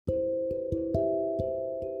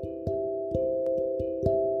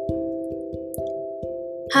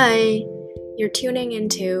Hi, you're tuning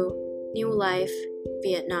into New Life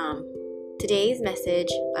Vietnam. Today's message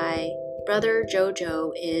by Brother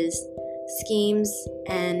Jojo is Schemes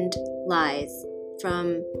and Lies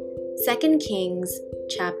from 2 Kings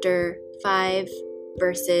chapter 5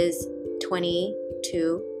 verses 20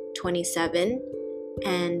 to 27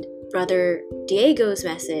 and Brother Diego's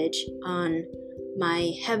message on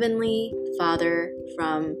My Heavenly Father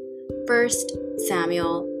from 1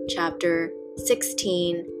 Samuel chapter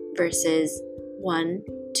 16 verses 1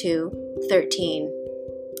 to 13.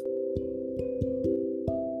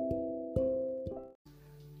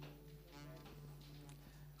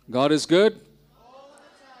 God is good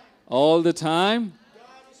all the time.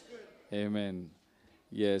 Amen.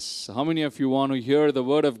 Yes. How many of you want to hear the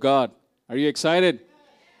word of God? Are you excited?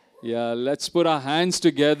 Yeah, let's put our hands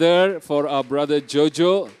together for our brother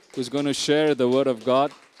Jojo, who's going to share the word of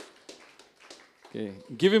God. Okay.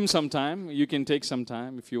 Give him some time. You can take some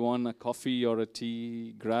time. If you want a coffee or a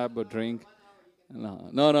tea, grab a drink. No.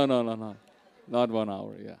 Not 1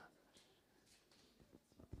 hour, yeah.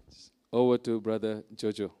 Over to brother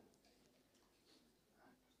Jojo.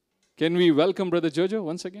 Can we welcome brother Jojo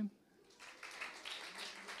once again?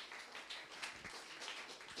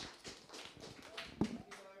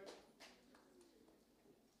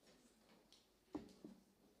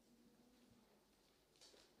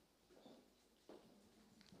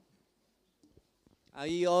 How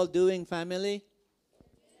you all doing, family?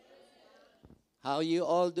 How you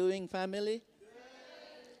all doing, family?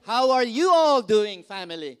 How are you all doing,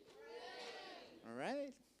 family? All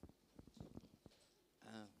right.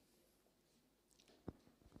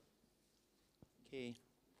 Okay.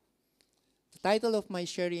 The title of my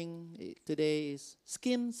sharing today is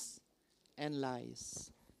Schemes and Lies.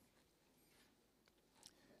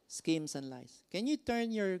 Schemes and Lies. Can you turn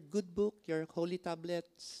your good book, your holy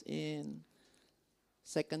tablets in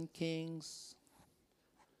 2 Kings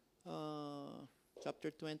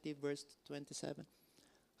chapter 20, verse 27.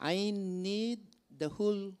 I need the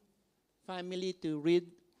whole family to read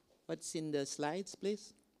what's in the slides,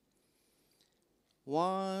 please.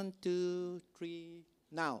 1, 2, 3,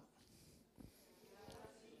 now.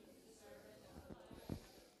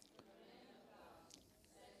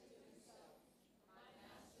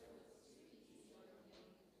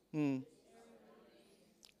 Hmm.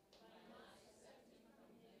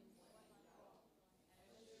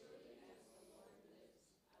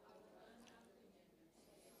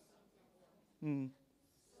 Hmm.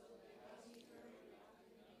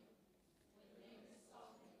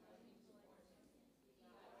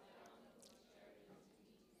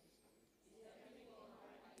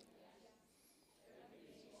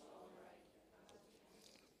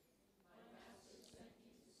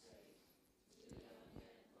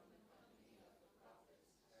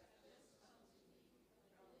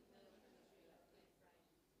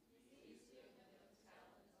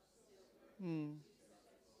 Hmm.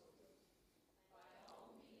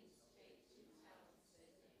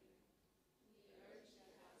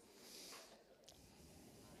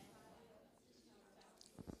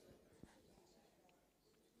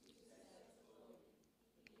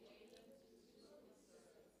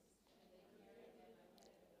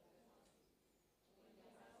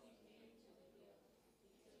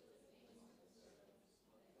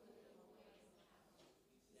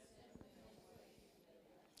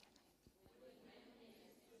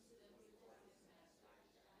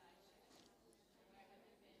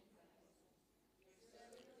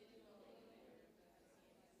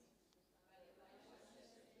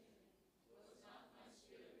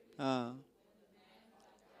 Ah.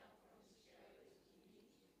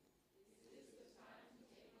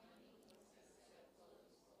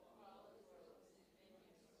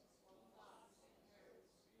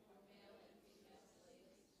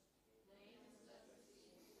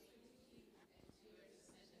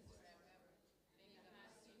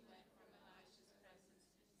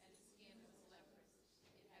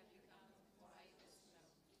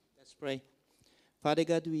 Let's pray. Father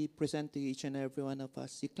God, we present to you each and every one of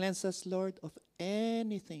us. You cleanse us, Lord, of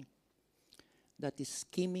anything that is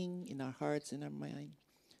scheming in our hearts and our mind.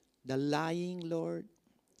 The lying, Lord.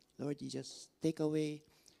 Lord, you just take away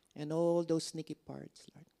and all those sneaky parts,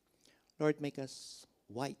 Lord. Lord, make us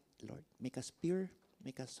white, Lord. Make us pure,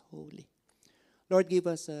 make us holy. Lord, give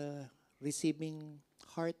us a receiving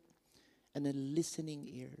heart and a listening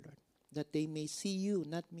ear, Lord, that they may see you,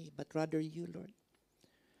 not me, but rather you, Lord.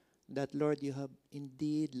 That, Lord, you have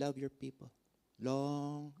indeed loved your people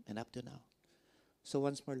long and up to now. So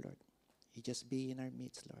once more, Lord, you just be in our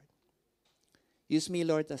midst, Lord. Use me,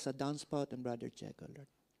 Lord, as a downspout and Brother Jago, Lord.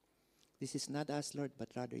 This is not us, Lord,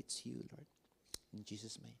 but rather it's you, Lord. In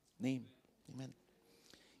Jesus' name. Amen.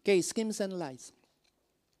 Okay, schemes and lies.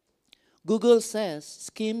 Google says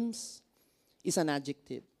schemes is an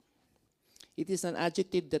adjective. It is an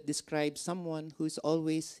adjective that describes someone who is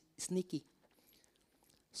always sneaky.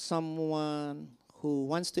 Someone who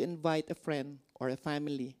wants to invite a friend or a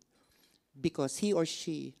family because he or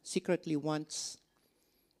she secretly wants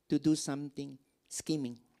to do something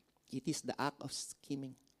scheming. It is the act of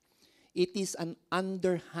scheming. It is an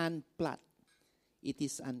underhand plot. It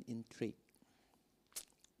is an intrigue.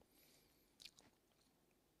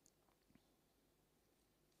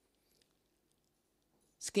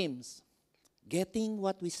 Schemes. Getting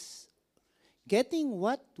what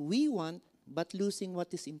we want, but losing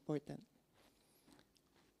what is important.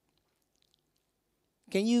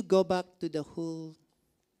 Can you go back to the whole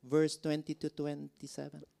verse 20 to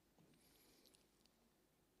 27?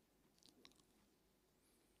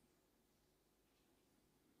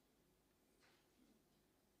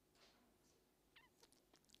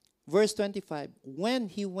 Verse 25, when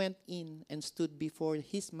he went in and stood before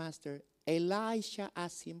his master, Elisha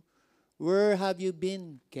asked him, "Where have you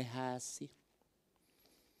been, Gehazi?"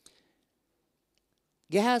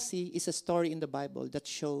 Gehazi is a story in the Bible that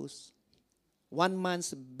shows one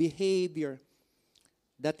man's behavior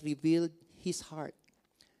that revealed his heart.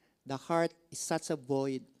 The heart is such a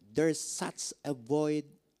void. There's such a void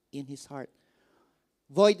in his heart.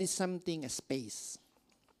 Void is something, a space.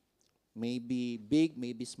 Maybe big,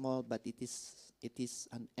 maybe small, but it is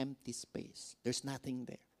an empty space. There's nothing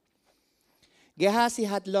there. Gehazi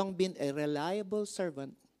had long been a reliable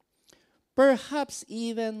servant, perhaps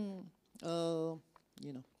even,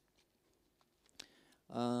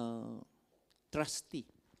 trustee.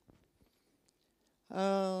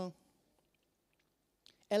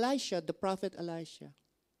 Elisha, the prophet Elisha,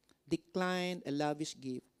 declined a lavish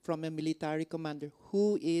gift from a military commander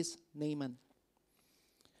who is Naaman.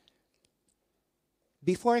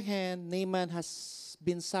 Beforehand, Naaman has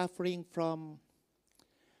been suffering from,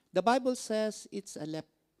 the Bible says it's a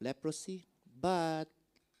leprosy, but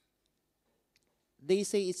they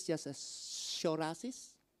say it's just a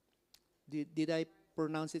psoriasis. Did I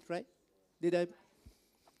pronounce it right? Did I?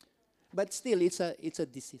 But still, it's a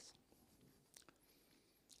disease.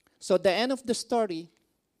 So the end of the story,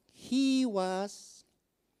 he was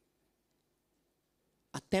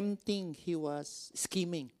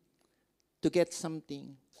scheming to get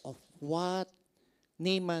something of what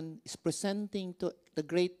Naaman is presenting to the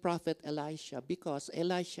great prophet Elisha, because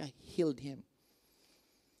Elisha healed him.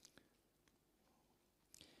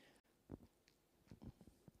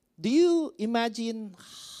 Do you imagine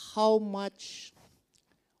how much?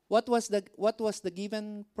 What was the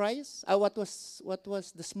given price? What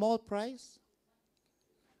was the small price?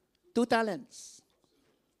 2 talents.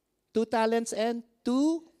 2 talents and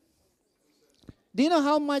 2. Do you know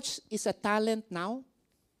how much is a talent now?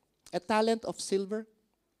 A talent of silver?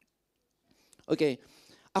 Okay.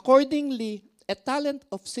 Accordingly, a talent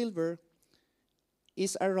of silver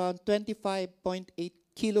is around 25.8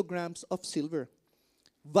 kilograms of silver,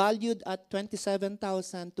 valued at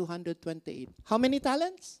 27,228. How many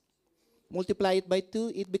talents? Multiply it by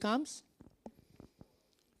 2, it becomes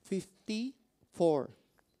 54.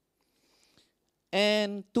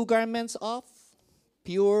 And 2 garments of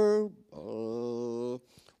pure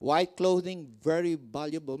white clothing, very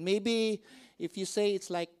valuable. Maybe if you say it's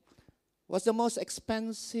like, what's the most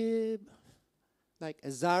expensive? Like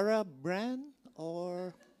a Zara brand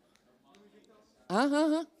or?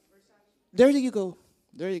 There you go.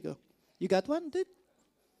 There you go. You got one, dude?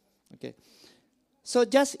 Okay. So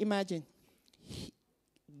just imagine,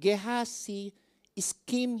 Gehazi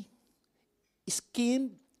schemed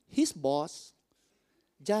his boss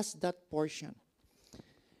just that portion.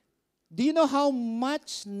 Do you know how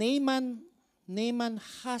much Naaman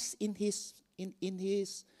has in his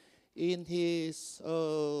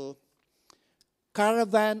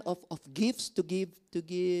caravan of gifts to give to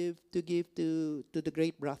the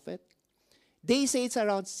great prophet? They say it's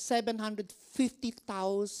around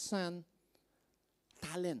 750,000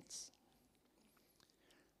 talents.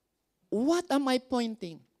 What am I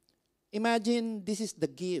pointing? Imagine this is the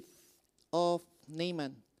gift of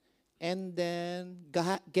Naaman. And then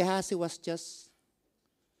Gehazi was just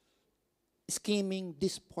scheming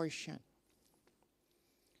this portion.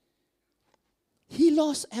 He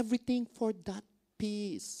lost everything for that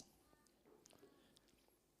piece.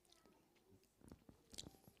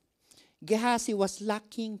 Gehazi was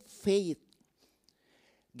lacking faith.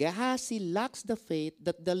 Gehazi lacks the faith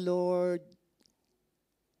that the Lord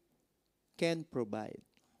can provide.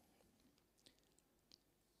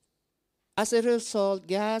 As a result,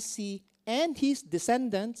 Gehazi and his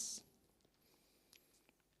descendants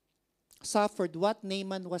suffered what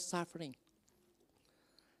Naaman was suffering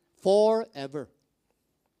forever.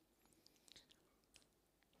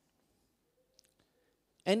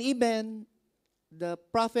 And even the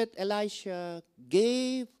prophet Elisha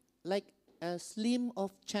gave like a slim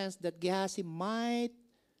of chance that Gehazi might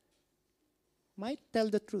tell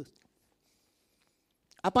the truth.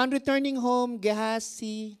 Upon returning home,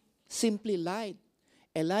 Gehazi simply lied.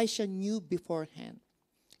 Elisha knew beforehand.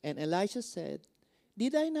 And Elisha said,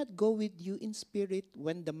 "Did I not go with you in spirit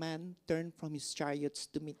when the man turned from his chariots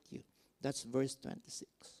to meet you?" That's verse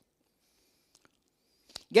 26.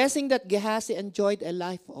 Guessing that Gehazi enjoyed a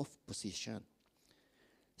life of position,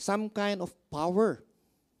 some kind of power,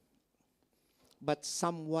 but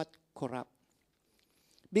somewhat corrupt.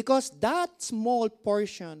 Because that small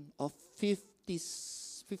portion of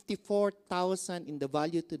 54,000 in the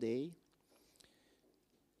value today,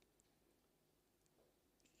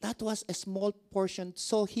 that was a small portion,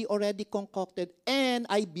 so he already concocted, and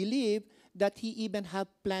I believe that he even had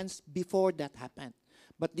plans before that happened.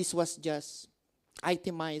 But this was just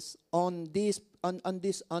itemized on this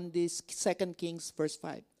 2 Kings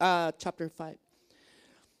chapter 5.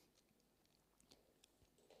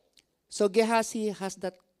 So Gehazi has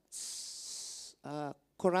that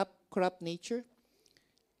corrupt nature,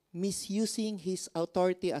 misusing his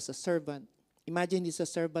authority as a servant. Imagine he's a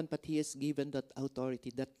servant, but he is given that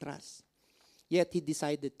authority, that trust. Yet he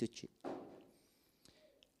decided to cheat.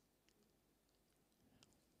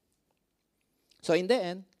 So in the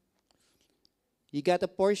end, you got a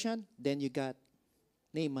portion, then you got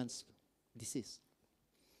Naaman's disease.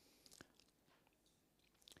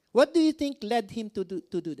 What do you think led him to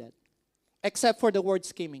do that? Except for the word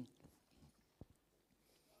scheming.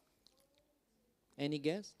 Any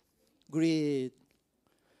guess? Greed.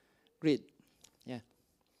 Greed. Yeah.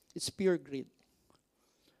 It's pure greed.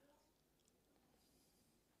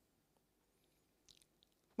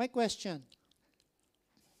 My question,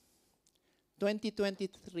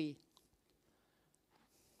 2023.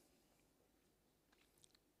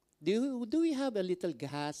 Do we have a little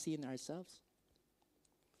Gehazi in ourselves?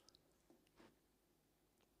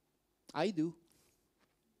 I do.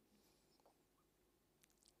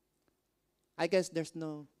 I guess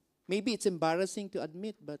maybe it's embarrassing to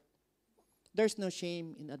admit, but there's no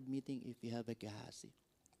shame in admitting if you have a Gehazi.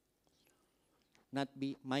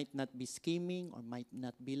 Might not be scheming, or might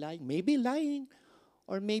not be lying,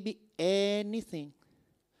 or maybe anything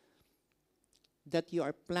that you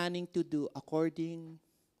are planning to do according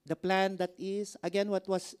the plan that is, again,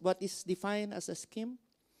 what is defined as a scheme.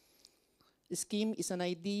 A scheme is an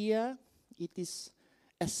idea, it is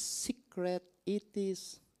a secret, it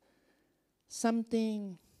is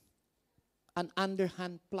something, an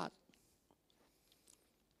underhand plot.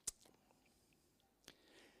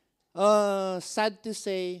 Sad to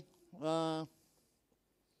say,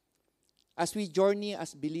 as we journey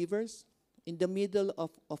as believers, in the middle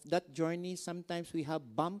of that journey, sometimes we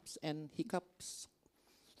have bumps and hiccups.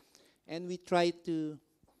 And we try to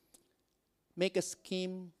make a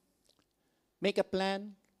scheme, make a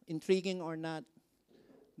plan, intriguing or not,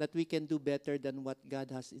 that we can do better than what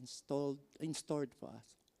God has installed for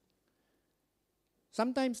us.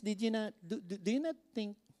 Sometimes do you not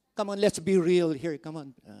think, come on, let's be real here, come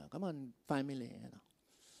on, family, you know.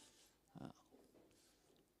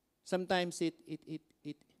 Sometimes it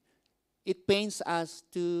pains us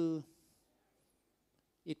to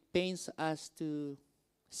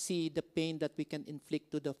see the pain that we can inflict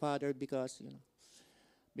to the Father, because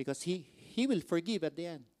he will forgive at the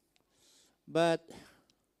end. But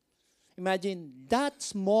imagine that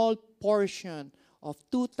small portion of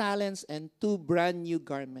 2 talents and 2 brand new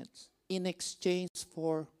garments in exchange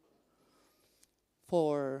for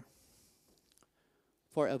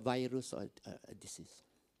a virus or a disease.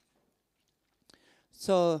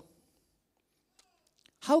 So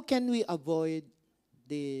how can we avoid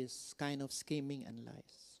this kind of scheming and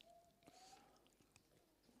lies?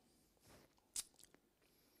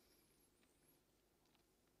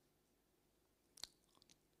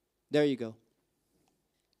 There you go.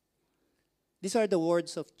 These are the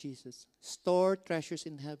words of Jesus. Store treasures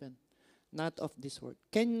in heaven, not of this world.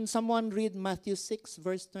 Can someone read Matthew 6,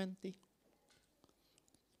 verse 20?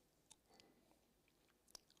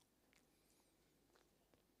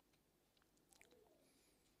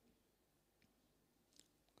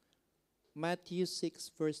 Matthew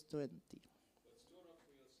 6, verse 20.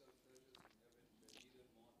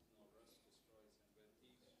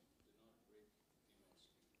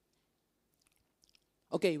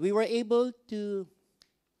 Okay, we were able to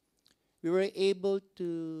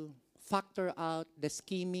factor out the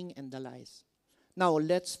scheming and the lies. Now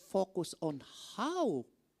let's focus on how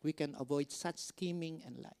We can avoid such scheming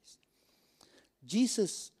and lies.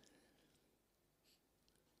 Jesus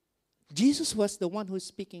was the one who's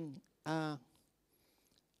speaking.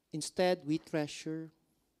 Instead,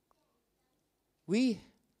 we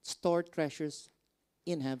store treasures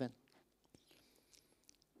in heaven.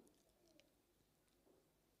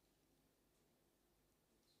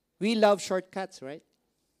 We love shortcuts, right?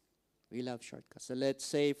 We love shortcuts. So let's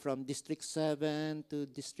say from District 7 to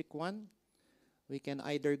District 1, we can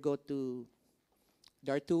either go to,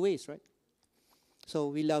 there are two ways, right? So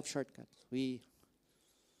we love shortcuts.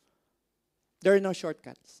 There are no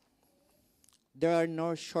shortcuts. There are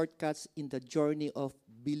no shortcuts in the journey of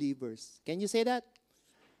believers. Can you say that?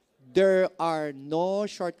 There are no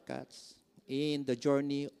shortcuts in the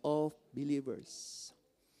journey of believers.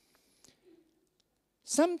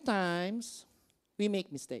 Sometimes we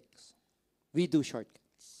make mistakes. We do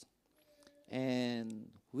shortcuts. And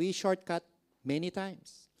we shortcut many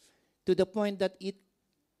times to the point that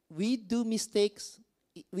we do mistakes.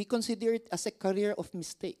 We consider it as a career of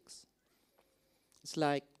mistakes. It's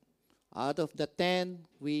like out of the 10,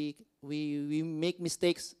 we make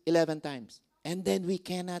mistakes 11 times. And then we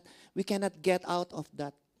cannot get out of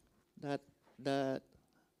that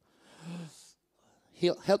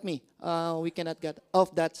help me. We cannot get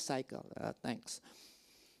off that cycle. Thanks.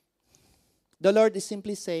 The Lord is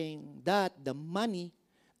simply saying that the money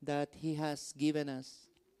that He has given us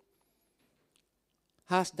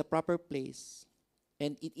has the proper place,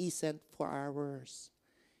 and it isn't for ours.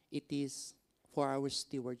 It is for our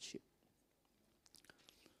stewardship.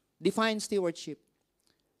 Define stewardship.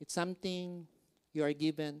 It's something you are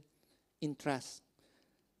given in trust.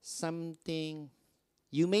 Something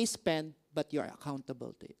you may spend, but you are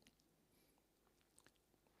accountable to it.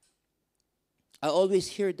 I always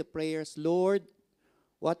hear the prayers, Lord,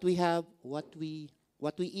 what we have, what we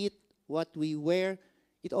eat, what we wear,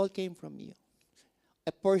 it all came from you.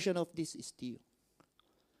 A portion of this is to you.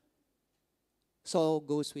 So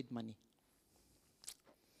goes with money.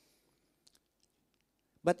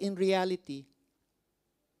 But in reality,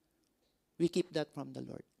 we keep that from the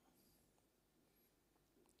Lord.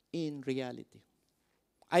 In reality.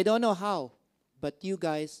 I don't know how, but you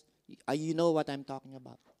guys, you know what I'm talking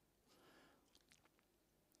about.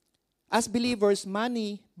 As believers,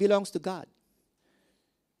 money belongs to God.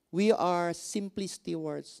 We are simply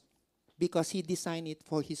stewards because He designed it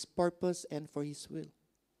for His purpose and for His will.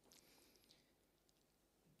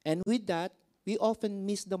 And with that, we often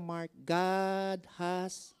miss the mark God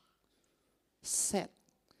has set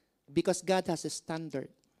because God has a standard.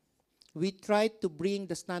 We try to bring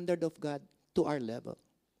the standard of God to our level.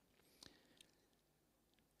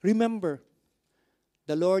 Remember,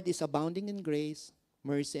 the Lord is abounding in grace,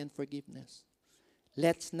 mercy, and forgiveness.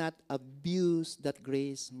 Let's not abuse that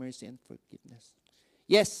grace, mercy, and forgiveness.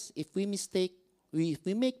 Yes, if we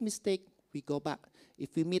make mistake, we go back.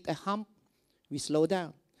 If we meet a hump, we slow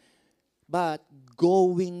down. But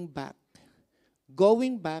going back,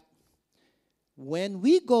 when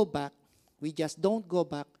we go back, we just don't go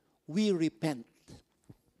back, we repent.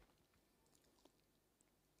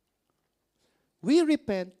 We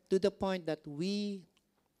repent to the point that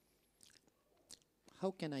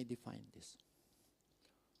how can I define this?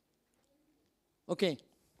 Okay,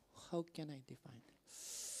 how can I define it?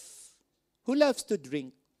 Who loves to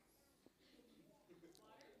drink?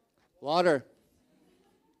 Water.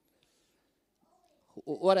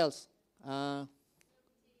 What else?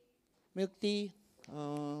 Milk tea,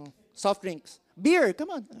 soft drinks. Beer, come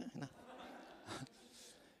on.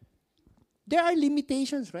 There are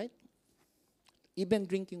limitations, right? Even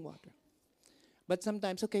drinking water. But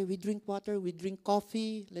sometimes, okay, we drink water, we drink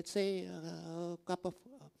coffee, let's say a cup of,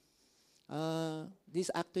 this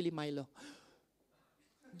is actually Milo.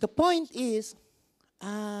 The point is,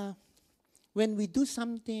 when we do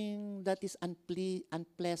something that is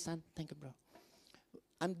unpleasant, thank you, bro.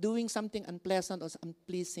 I'm doing something unpleasant or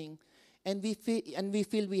unpleasing, and we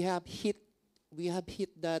feel we have hit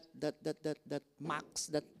that max,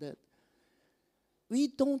 that we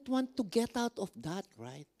don't want to get out of that,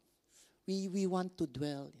 right? We want to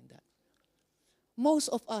dwell in that. Most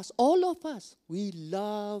of us, all of us, we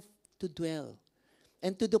love to dwell.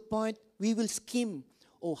 And to the point, we will skim,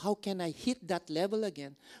 oh, how can I hit that level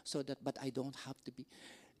again but I don't have to be.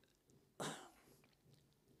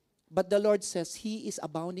 But the Lord says He is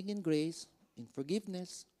abounding in grace, in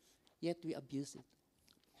forgiveness, yet we abuse it.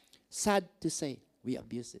 Sad to say, we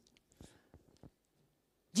abuse it.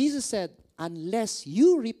 Jesus said, unless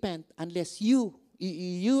you repent, unless you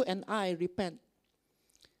and I repent.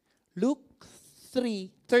 Luke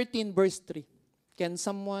 13 verse 3. Can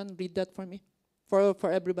someone read that for me?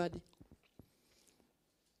 For everybody.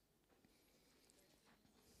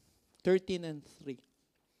 13 and 3.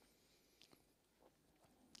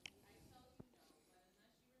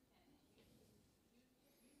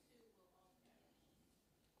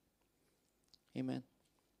 Amen.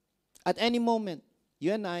 At any moment,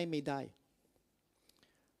 you and I may die.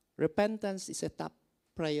 Repentance is a top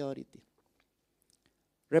priority.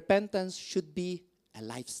 Repentance should be a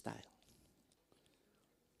lifestyle.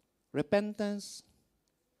 Repentance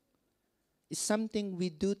is something we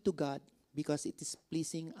do to God because it is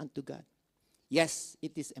pleasing unto God. Yes,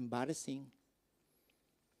 it is embarrassing.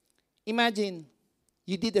 Imagine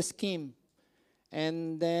you did a scheme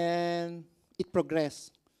and then it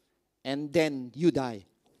progressed and then you die.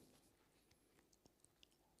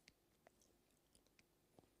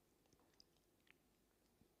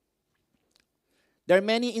 There are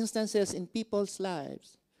many instances in people's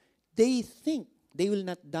lives. They think they will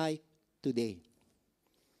not die today.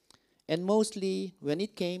 And mostly, when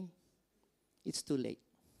it came, it's too late.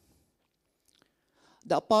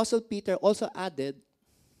 The Apostle Peter also added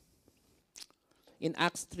in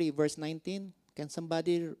Acts 3, verse 19. Can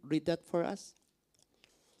somebody read that for us?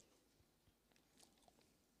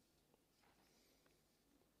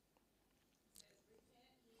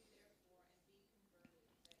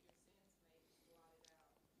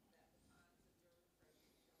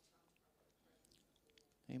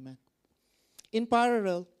 Amen. In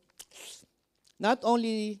parallel, not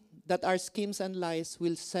only that our schemes and lies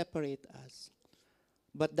will separate us,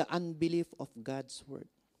 but the unbelief of God's word.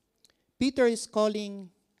 Peter is calling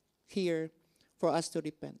here for us to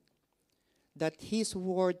repent, that his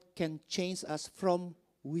word can change us from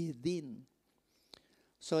within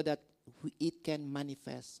so that it can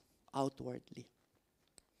manifest outwardly.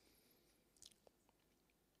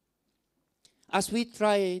 As we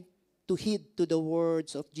try to heed to the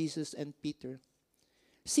words of Jesus and Peter,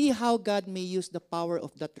 see how God may use the power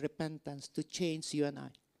of that repentance to change you and I.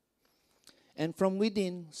 And from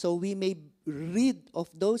within, so we may rid of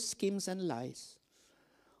those schemes and lies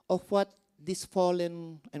of what this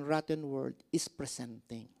fallen and rotten world is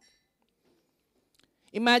presenting.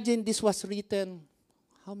 Imagine this was written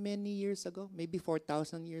how many years ago? Maybe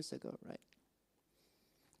 4,000 years ago, right?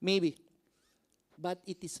 Maybe. But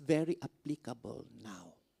it is very applicable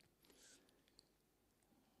now.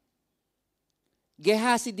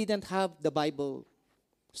 Gehazi didn't have the Bible,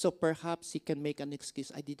 so perhaps he can make an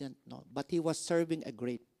excuse. I didn't know. But he was serving a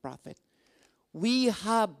great prophet. We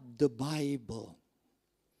have the Bible.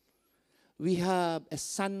 We have a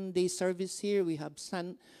Sunday service here. We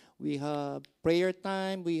have prayer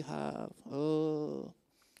time. We have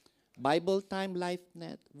Bible time,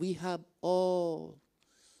 LifeNet. We have all.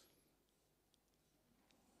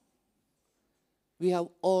 We have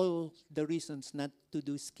all the reasons not to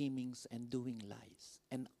do schemings and doing lies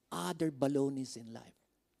and other balonies in life.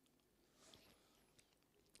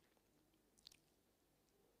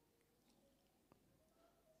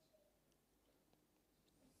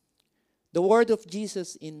 The word of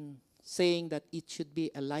Jesus in saying that it should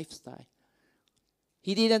be a lifestyle,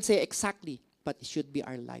 he didn't say exactly, but it should be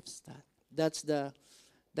our lifestyle. That's the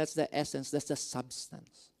essence, that's the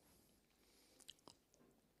substance.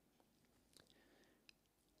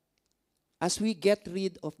 As we get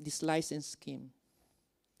rid of this license scheme,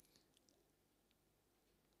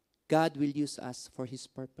 God will use us for his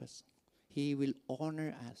purpose. He will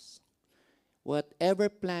honor us. Whatever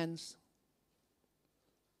plans,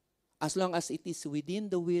 as long as it is within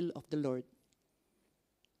the will of the Lord,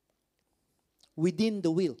 within the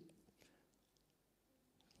will.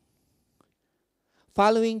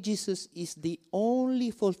 Following Jesus is the only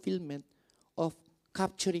fulfillment of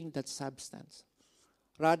capturing that substance,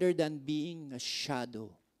 rather than being a shadow.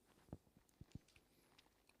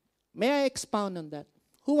 May I expound on that?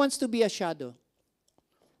 Who wants to be a shadow?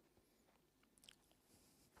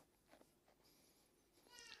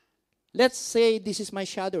 Let's say this is my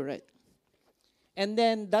shadow, right? And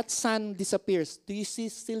then that sun disappears. Do you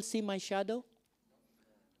still see my shadow?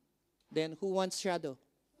 Then who wants shadow?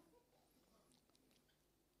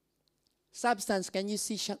 Substance. Can you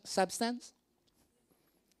see substance?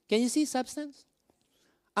 Can you see substance?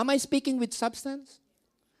 Am I speaking with substance?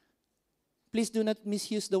 Please do not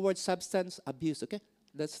misuse the word substance abuse, okay?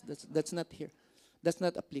 That's not here. That's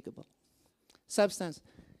not applicable. Substance.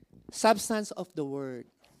 Substance of the word.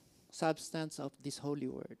 Substance of this holy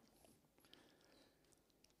word.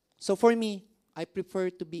 So for me, I prefer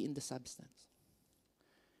to be in the substance.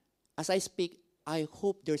 As I speak, I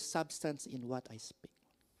hope there's substance in what I speak.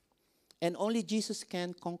 And only Jesus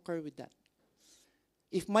can conquer with that.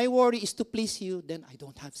 If my worry is to please you, then I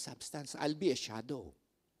don't have substance. I'll be a shadow.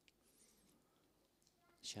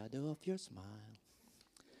 Shadow of your smile.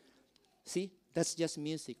 See, that's just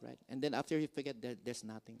music, right? And then after you forget that, there's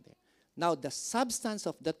nothing there. Now, the substance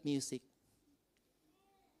of that music.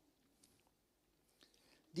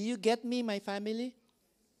 Do you get me, my family?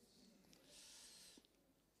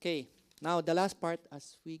 Okay, now the last part,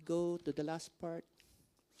 as we go to the last part.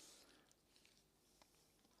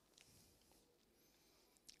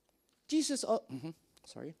 Jesus,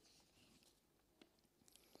 sorry.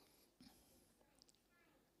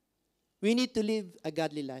 We need to live a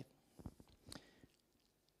godly life.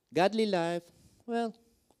 Godly life, well,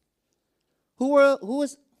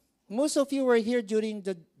 most of you were here during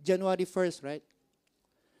the January 1st, right?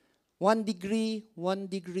 1 degree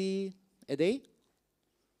a day.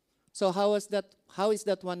 So how is that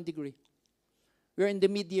 1 degree? We're in the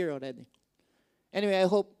mid-year already. Anyway, I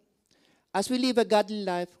hope as we live a godly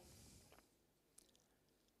life,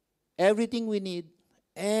 everything we need,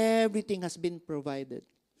 everything has been provided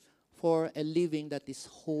for a living that is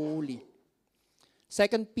holy. 2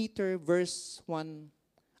 Peter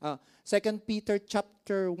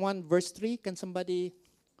chapter 1 verse 3. Can somebody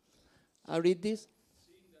read this?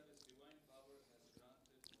 Seeing that his divine power has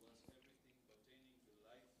granted to us everything pertaining to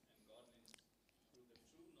life and godliness through the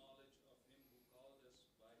true knowledge of him who called us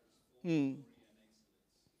by his own glory and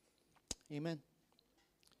excellence. Amen.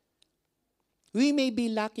 We may be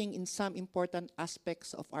lacking in some important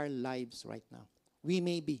aspects of our lives right now. We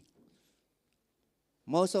may be.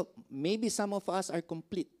 Maybe some of us are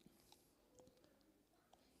complete.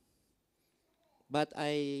 But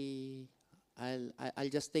I'll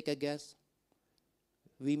just take a guess.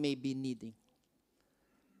 We may be needing.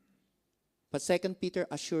 But 2 Peter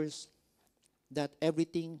assures that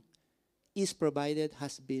everything is provided,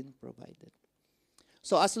 has been provided.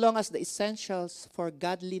 So as long as the essentials for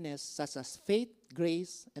godliness, such as faith,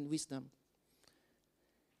 grace, and wisdom.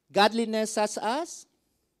 Godliness such as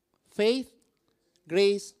faith,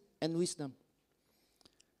 grace, and wisdom.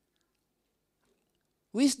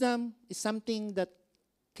 Wisdom is something that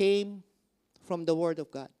came from the Word of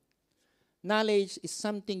God. Knowledge is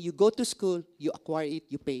something you go to school, you acquire it,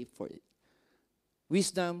 you pay for it.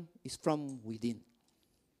 Wisdom is from within.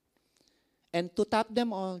 And to top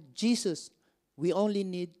them all, Jesus. We only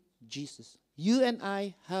need Jesus. You and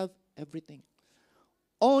I have everything.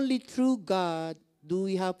 Only through God do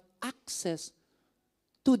we have access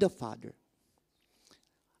to the Father.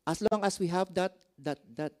 As long as we have that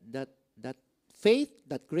faith,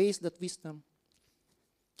 that grace, that wisdom,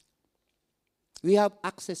 we have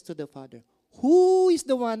access to the Father. Who is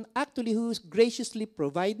the one actually who is graciously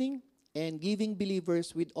providing and giving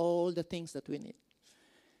believers with all the things that we need?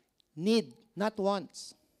 Need, not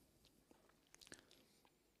wants.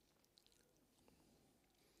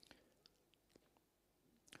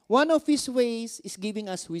 One of His ways is giving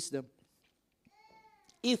us wisdom,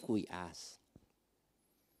 if we ask.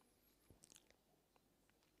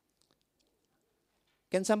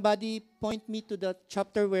 Can somebody point me to the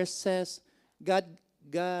chapter where it says, God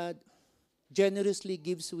generously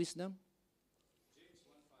gives wisdom? James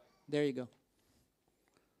 1:5. There you go.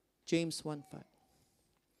 James 1:5.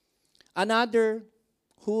 Another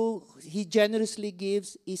who He generously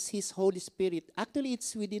gives is His Holy Spirit. Actually,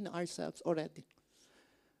 it's within ourselves already.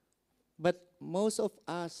 But most of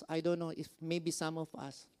us, I don't know if maybe some of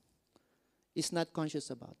us, is not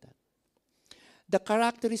conscious about that. The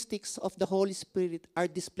characteristics of the Holy Spirit are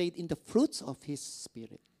displayed in the fruits of His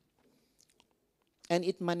Spirit. And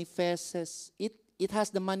it manifests, it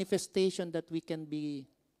has the manifestation that we can be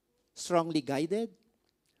strongly guided.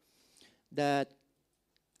 That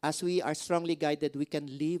as we are strongly guided, we can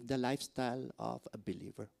live the lifestyle of a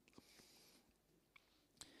believer.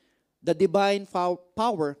 The divine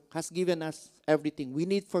power has given us everything we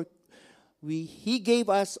need He gave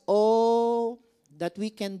us all that we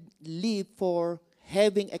can live for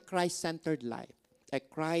having a Christ-centered life. A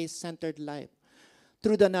Christ-centered life.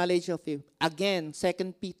 Through the knowledge of Him. Again,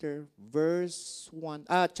 2 Peter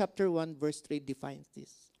chapter 1, verse 3 defines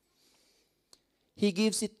this. He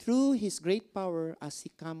gives it through His great power as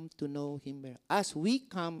we come to know Him better. As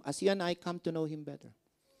you and I come to know Him better.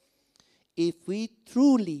 If we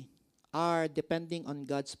truly are depending on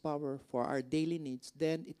God's power for our daily needs,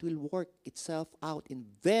 then it will work itself out in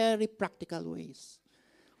very practical ways.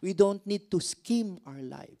 We don't need to scheme our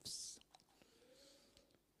lives.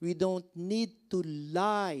 We don't need to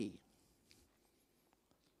lie.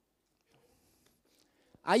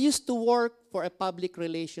 I used to work for a public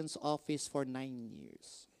relations office for 9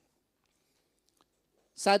 years.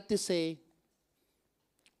 Sad to say,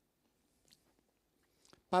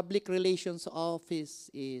 public relations office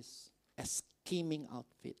is a scheming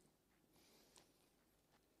outfit.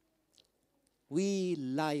 We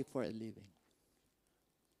lie for a living.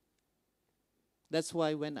 That's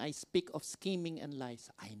why when I speak of scheming and lies,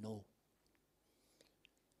 I know.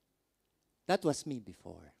 That was me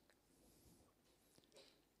before.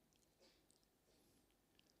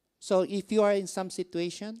 So if you are in some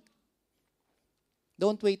situation,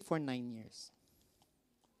 don't wait for 9 years.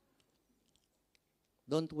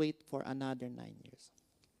 Don't wait for another 9 years.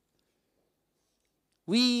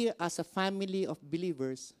 We, as a family of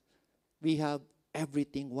believers, we have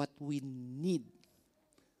everything what we need.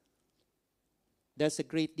 There's a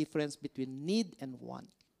great difference between need and want.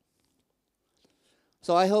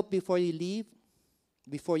 So I hope before you leave,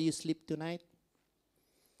 before you sleep tonight,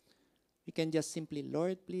 you can just simply,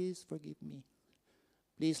 Lord, please forgive me.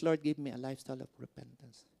 Please, Lord, give me a lifestyle of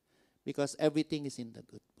repentance. Because everything is in the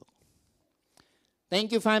good book.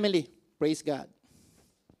 Thank you, family. Praise God.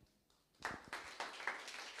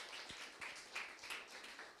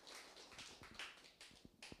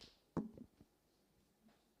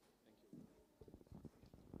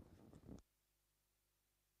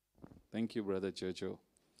 Thank you, Brother Jojo.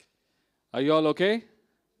 Are you all okay?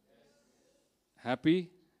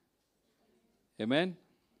 Happy? Amen?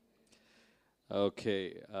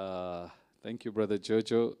 Okay. Thank you, Brother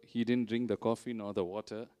Jojo. He didn't drink the coffee nor the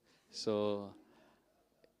water. So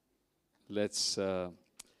let's...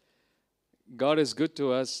 God is good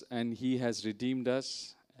to us, and He has redeemed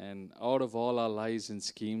us. And out of all our lies and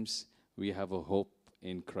schemes, we have a hope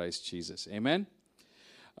in Christ Jesus. Amen?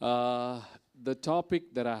 The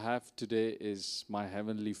topic that I have today is my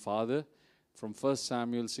Heavenly Father from 1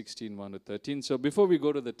 Samuel 16, 1 to 13. So before we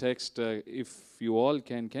go to the text, if you all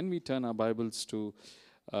can we turn our Bibles to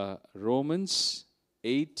Romans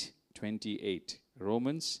 8:28.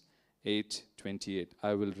 Romans 8:28.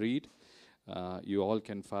 I will read. You all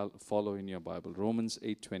can follow in your Bible. Romans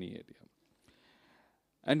 8:28. Yeah.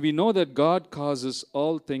 And we know that God causes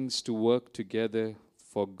all things to work together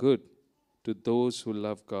for good to those who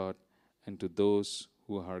love God and to those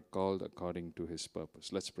who are called according to His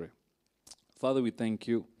purpose. Let's pray. Father, we thank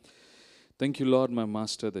you. Thank you, Lord, my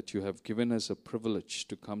Master, that you have given us a privilege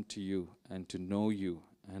to come to you and to know you,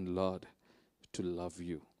 and, Lord, to love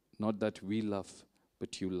you. Not that we love,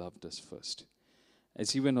 but you loved us first.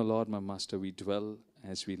 As even, O Lord, my Master, we dwell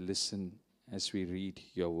as we listen, as we read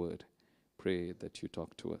your word. Pray that you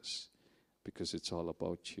talk to us, because it's all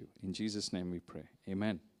about you. In Jesus' name we pray.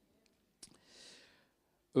 Amen.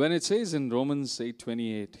 When it says in Romans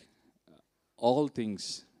 8:28, all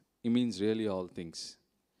things, it means really all things.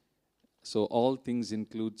 So all things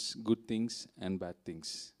includes good things and bad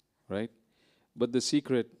things, right? But the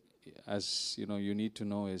secret, as you know, you need to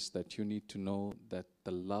know is that you need to know that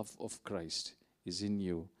the love of Christ is in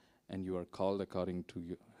you, and you are called according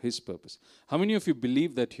to His purpose. How many of you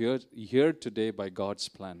believe that you're here today by God's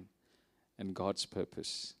plan and God's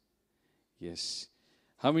purpose? Yes.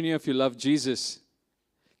 How many of you love Jesus?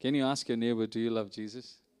 Can you ask your neighbor, do you love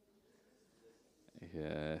Jesus?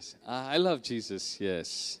 Yes. I love Jesus,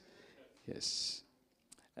 yes. Yes.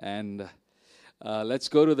 And let's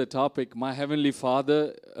go to the topic. My Heavenly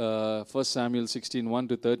Father, 1 Samuel 16, 1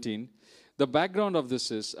 to 13. The background of this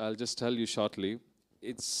is, I'll just tell you shortly,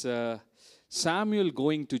 it's Samuel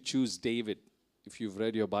going to choose David. If you've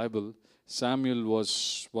read your Bible, Samuel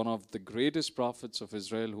was one of the greatest prophets of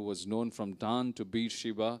Israel who was known from Dan to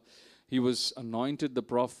Beersheba. He was anointed the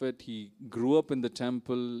prophet. He grew up in the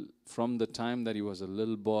temple from the time that he was a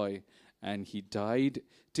little boy, and he died.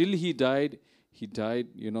 Till he died,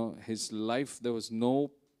 his life, there was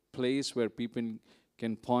no place where people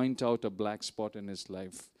can point out a black spot in his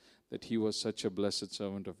life, that he was such a blessed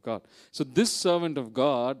servant of God. So this servant of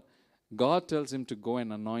God, God tells him to go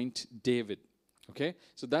and anoint David. Okay?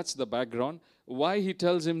 So that's the background. Why he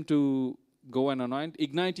tells him to go and anoint?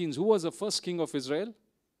 Ignatians, who was the first king of Israel?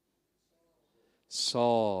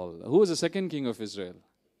 Saul. Who was the second king of Israel?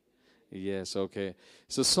 Yes, okay.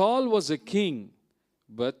 So Saul was a king,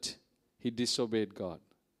 but he disobeyed God.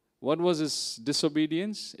 What was his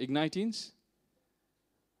disobedience, Ignatians?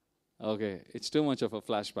 Okay, it's too much of a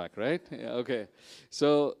flashback, right? Yeah, okay.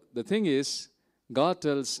 So the thing is, God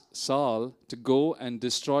tells Saul to go and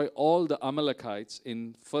destroy all the Amalekites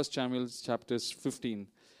in 1 Samuel chapters 15.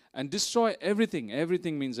 And destroy everything.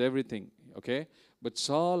 Everything means everything, okay? But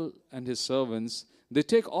Saul and his servants, they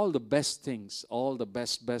take all the best things, all the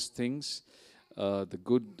best things, the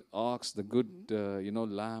good ox, the good,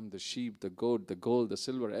 lamb, the sheep, the goat, the gold, the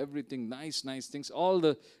silver, everything, nice things. All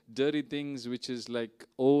the dirty things, which is like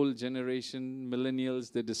old generation,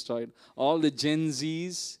 millennials, they destroyed. All the Gen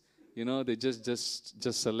Zs, they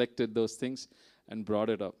just selected those things and brought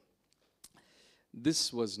it up.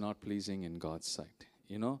 This was not pleasing in God's sight,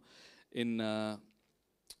 In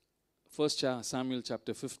 1 Samuel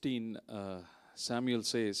chapter 15, Samuel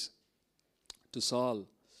says to Saul,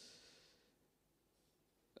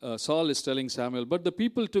 Saul is telling Samuel, but the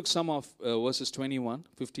people took some of, verses 21,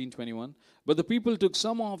 15, 21, but the people took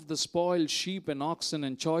some of the spoiled sheep and oxen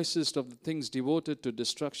and choicest of the things devoted to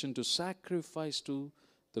destruction to sacrifice to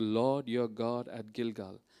the Lord your God at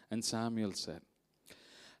Gilgal. And Samuel said,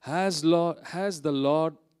 has the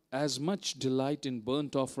Lord as much delight in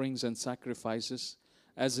burnt offerings and sacrifices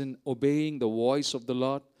as in obeying the voice of the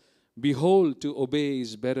Lord? Behold, to obey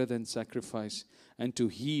is better than sacrifice, and to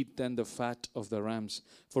heed than the fat of the rams.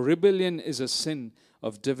 For rebellion is a sin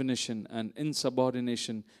of divination, and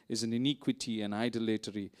insubordination is an iniquity and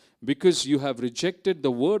idolatry. Because you have rejected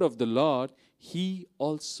the word of the Lord, he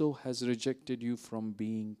also has rejected you from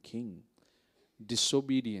being king.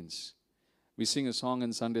 Disobedience. We sing a song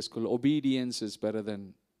in Sunday school, obedience is better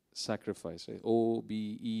than sacrifice. Right?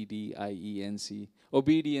 Obedience.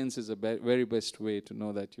 Obedience is the very best way to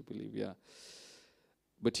know that you believe, yeah.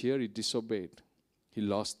 But here he disobeyed. He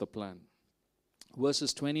lost the plan.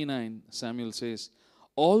 Verses 29, Samuel says,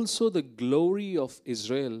 also the glory of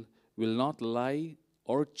Israel will not lie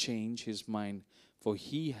or change his mind, for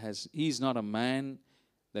he is not a man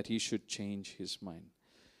that he should change his mind.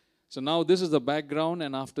 So now this is the background,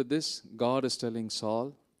 and after this, God is telling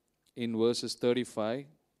Saul in verses 35,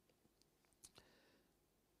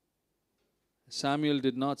 Samuel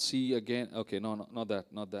did not see again. Okay, no, not that.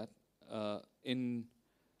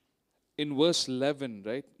 In verse 11,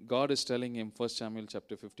 right, God is telling him, 1 Samuel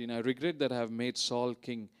chapter 15, I regret that I have made Saul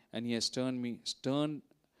king, and he has turned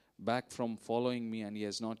back from following me, and he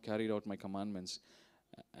has not carried out my commandments.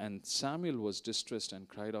 And Samuel was distressed and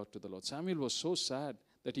cried out to the Lord. Samuel was so sad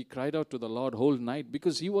that he cried out to the Lord whole night,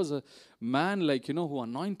 because he was a man who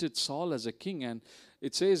anointed Saul as a king. And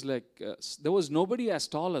it says there was nobody as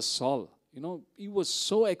tall as Saul. He was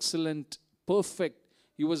so excellent, perfect.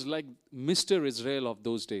 He was like Mr. Israel of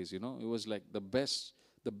those days, He was like the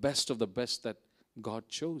best of the best that God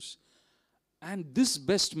chose. And this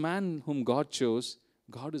best man whom God chose,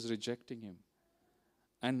 God is rejecting him.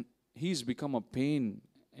 And he's become a pain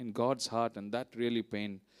in God's heart, and that really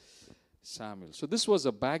pained Samuel. So this was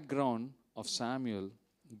a background of Samuel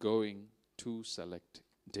going to select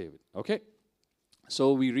David. Okay?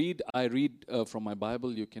 So I read from my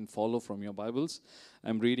Bible. You can follow from your Bibles.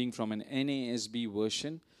 I'm reading from an NASB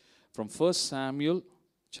version from 1 Samuel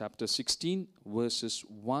chapter 16, verses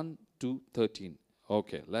 1 to 13.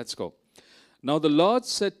 Okay, let's go. Now the Lord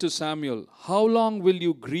said to Samuel, how long will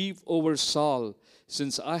you grieve over Saul,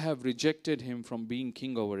 since I have rejected him from being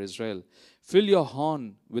king over Israel? Fill your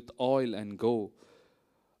horn with oil and go.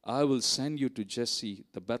 I will send you to Jesse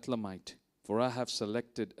the Bethlehemite, for I have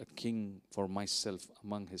selected a king for myself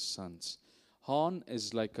among his sons. Horn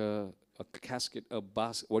is like a casket,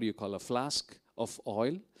 a flask of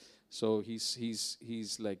oil. So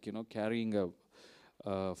he's like, carrying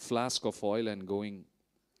a flask of oil and going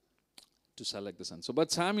to select the son. So,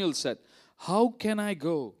 but Samuel said, how can I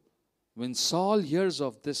go? When Saul hears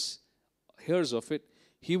of it,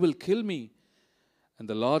 he will kill me. And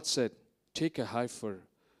the Lord said, take a heifer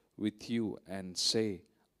with you and say,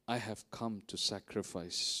 I have come to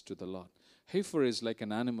sacrifice to the Lord. Heifer is like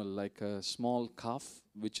an animal, like a small calf,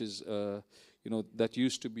 which is, that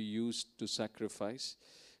used to be used to sacrifice.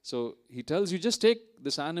 So he tells you, just take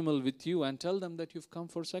this animal with you and tell them that you've come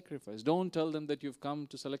for sacrifice. Don't tell them that you've come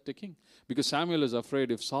to select a king. Because Samuel is afraid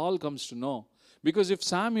if Saul comes to know. Because if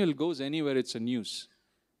Samuel goes anywhere, it's a news.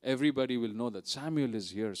 Everybody will know that Samuel is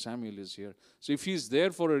here, Samuel is here. So if he's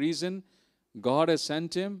there for a reason, God has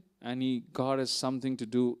sent him, and God has something to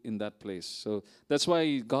do in that place. So that's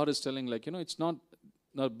why God is telling, it's not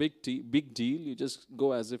a big deal. You just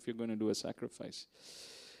go as if you're going to do a sacrifice.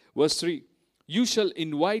 Verse 3, you shall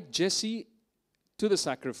invite Jesse to the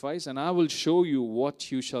sacrifice, and I will show you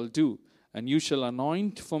what you shall do. And you shall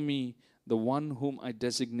anoint for me the one whom I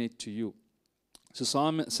designate to you. So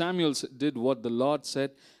Samuel did what the Lord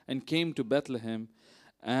said and came to Bethlehem.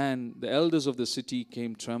 And the elders of the city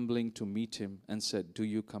came trembling to meet him and said, do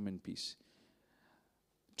you come in peace?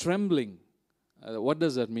 Trembling. What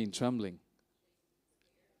does that mean, trembling?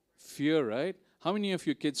 Fear, right? How many of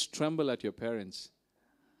your kids tremble at your parents?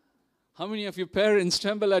 How many of your parents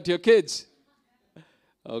tremble at your kids?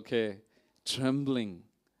 Okay, trembling.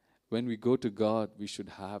 When we go to God, we should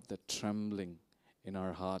have that trembling in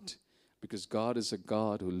our heart, because God is a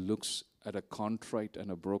God who looks at a contrite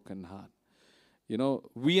and a broken heart.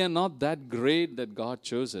 We are not that great that God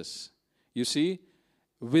chose us. You see,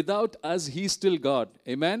 without us, He's still God.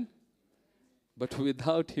 Amen? But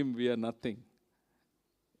without Him, we are nothing.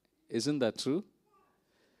 Isn't that true?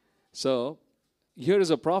 So, here is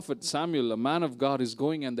a prophet, Samuel, a man of God, is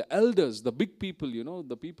going, and the elders, the big people,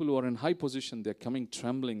 the people who are in high position, they're coming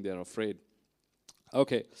trembling, they're afraid.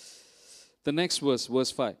 Okay, the next verse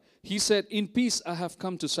 5. He said, in peace I have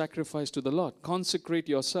come to sacrifice to the Lord. Consecrate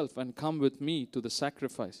yourself and come with me to the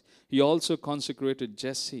sacrifice. He also consecrated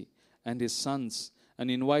Jesse and his sons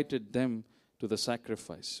and invited them to the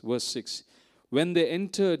sacrifice. Verse 6. When they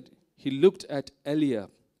entered, he looked at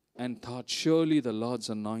Eliab and thought, surely the Lord's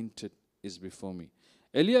anointed is before me.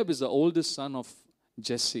 Eliab is the oldest son of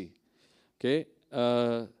Jesse. Okay.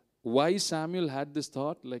 Why Samuel had this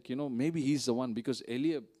thought? Maybe he's the one, because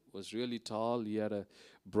Eliab was really tall. He had a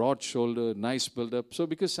broad shoulder, nice build-up. So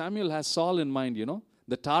because Samuel has Saul in mind,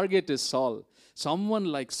 the target is Saul. Someone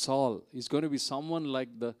like Saul. He's going to be someone like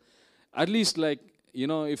at least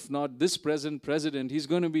if not this present president, he's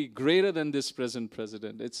going to be greater than this present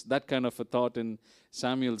president. It's that kind of a thought in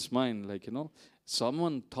Samuel's mind,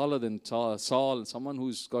 someone taller than Saul, someone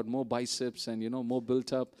who's got more biceps and, more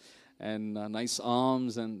built up and nice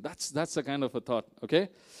arms, and that's the kind of a thought, okay?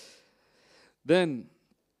 Then,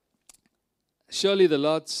 surely the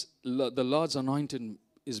Lord's anointed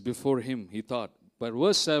is before him, he thought. But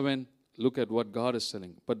verse 7, look at what God is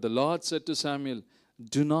telling. But the Lord said to Samuel,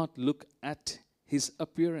 do not look at his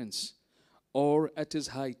appearance, or at his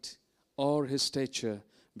height, or his stature,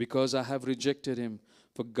 because I have rejected him.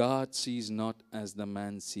 For God sees not as the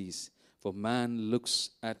man sees. For man looks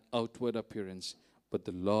at outward appearance, but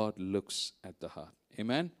the Lord looks at the heart.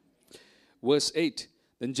 Amen? Verse 8,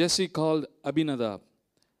 then Jesse called Abinadab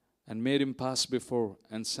and made him pass before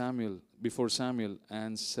Samuel,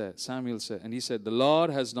 and Samuel said, and he said, the Lord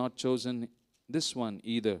has not chosen this one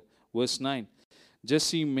either. Verse 9,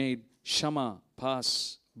 Jesse made Shammah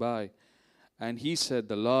pass by, and he said,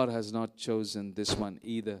 the Lord has not chosen this one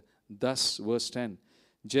either. Thus, verse 10,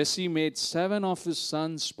 Jesse made 7 of his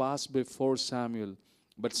sons pass before Samuel,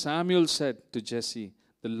 but Samuel said to Jesse,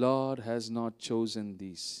 the Lord has not chosen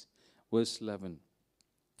these. Verse 11,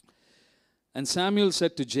 and Samuel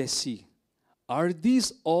said to Jesse, are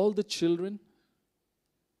these all the children?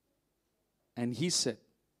 And he said,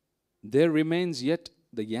 there remains yet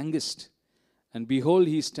the youngest, and behold,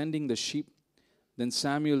 he is tending the sheep. Then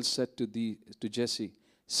Samuel said to Jesse,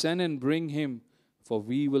 send and bring him, for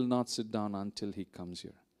we will not sit down until he comes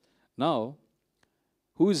here. Now,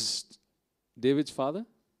 who is David's father?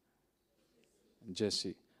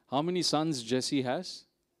 Jesse. How many sons Jesse has?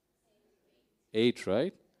 8,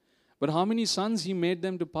 right? But how many sons he made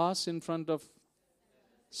them to pass in front of?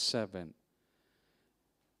 7.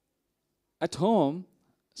 At home,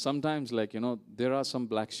 sometimes there are some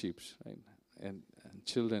black sheep, right? And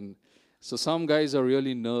children. So some guys are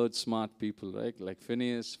really nerd, smart people, right? Like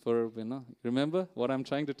Phineas, Ferb, Remember what I'm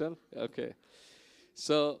trying to tell? Okay.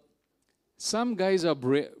 So some guys are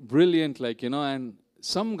brilliant, and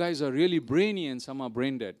some guys are really brainy and some are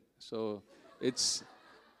brain dead. So it's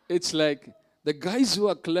like the guys who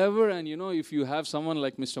are clever, and if you have someone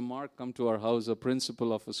like Mr. Mark come to our house, a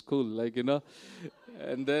principal of a school,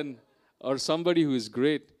 and then, or somebody who is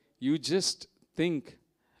great, you just think,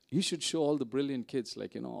 you should show all the brilliant kids,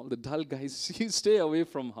 all the dull guys, you stay away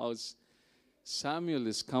from house. Samuel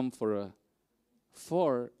is come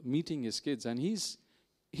for meeting his kids, and he's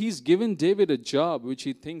given David a job which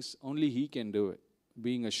he thinks only he can do it,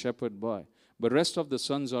 being a shepherd boy. But rest of the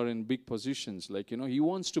sons are in big positions. He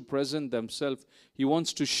wants to present themselves. He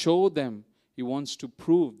wants to show them. He wants to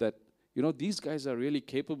prove that, these guys are really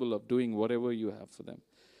capable of doing whatever you have for them.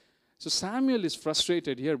 So Samuel is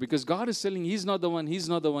frustrated here because God is telling he's not the one, he's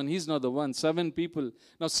not the one, he's not the one. 7 people.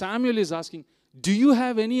 Now Samuel is asking, do you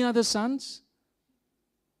have any other sons?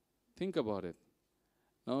 Think about it.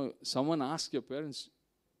 Now someone ask your parents,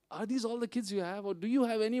 are these all the kids you have, or do you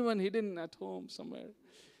have anyone hidden at home somewhere?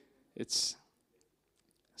 It's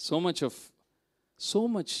so much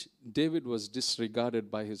David was disregarded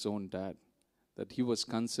by his own dad that he was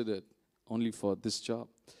considered only for this job.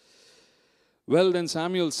 Well, then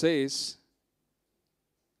Samuel says,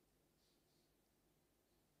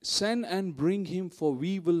 send and bring him, for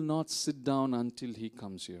we will not sit down until he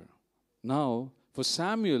comes here. Now, for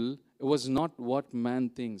Samuel, it was not what man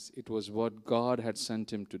thinks, it was what God had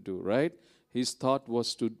sent him to do, right? His thought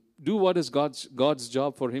was to do what is God's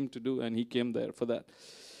job for him to do, and he came there for that.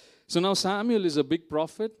 So now Samuel is a big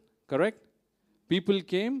prophet, correct? People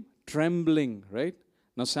came trembling, right?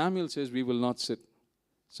 Now Samuel says, we will not sit.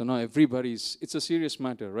 So now it's a serious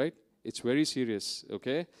matter, right? It's very serious,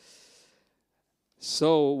 okay?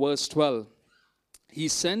 So verse 12, he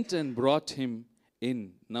sent and brought him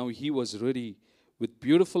in. Now he was ready with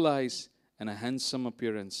beautiful eyes and a handsome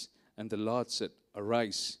appearance. And the Lord said,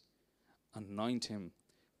 arise, anoint him,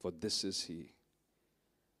 for this is he.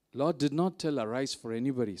 Lord did not tell arise for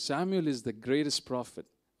anybody. Samuel is the greatest prophet,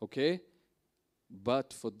 okay?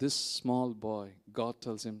 But for this small boy, God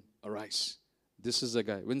tells him, arise. This is the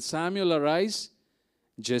guy. When Samuel arise,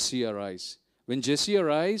 Jesse arise. When Jesse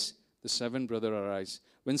arise, the 7 brothers arise.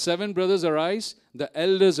 When 7 brothers arise, the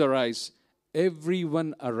elders arise.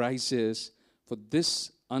 Everyone arises for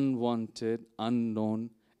this unwanted, unknown,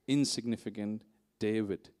 insignificant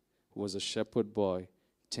David, who was a shepherd boy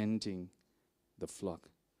tending the flock.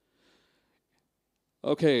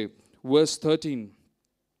 Okay, verse 13.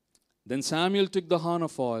 Then Samuel took the horn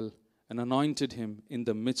of oil and anointed him in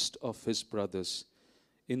the midst of his brothers.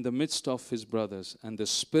 In the midst of his brothers. And the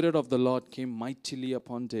Spirit of the Lord came mightily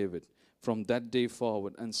upon David from that day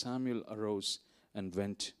forward. And Samuel arose and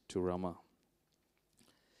went to Ramah.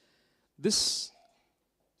 This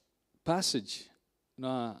passage,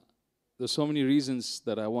 there's so many reasons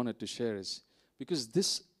that I wanted to share is because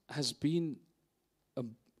this has been,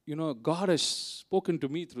 God has spoken to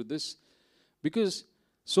me through this. Because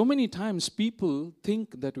so many times people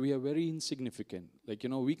think that we are very insignificant. Like,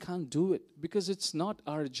 we can't do it because it's not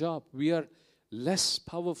our job. We are less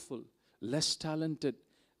powerful, less talented,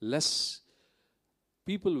 less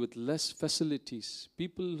people with less facilities.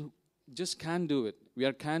 People who just can't do it. We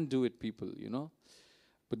are can't do it people,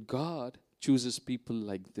 But God chooses people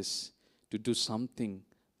like this to do something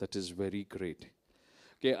that is very great.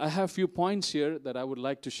 Okay, I have a few points here that I would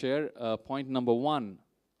like to share. Point number 1.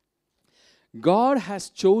 God has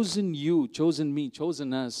chosen you, chosen me,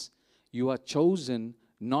 chosen us. You are chosen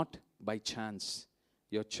not by chance.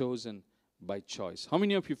 You're chosen by choice. How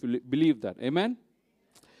many of you believe that? Amen?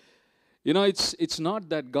 It's not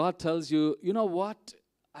that God tells you, you know what?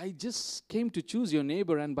 I just came to choose your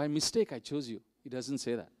neighbor and by mistake I chose you. He doesn't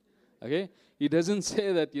say that. Okay? He doesn't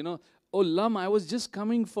say that, oh, Lam, I was just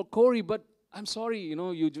coming for Corey, but I'm sorry,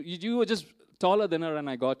 you were just taller than her and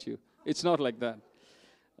I got you. It's not like that.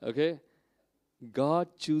 Okay? God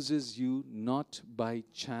chooses you not by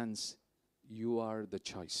chance. You are the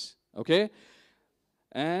choice. Okay?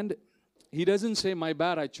 And He doesn't say, my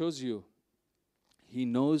bad, I chose you. He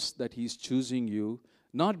knows that He's choosing you,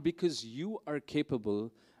 not because you are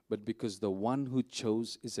capable, but because the one who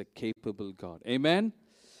chose is a capable God. Amen?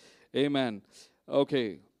 Amen.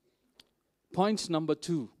 Okay. Point number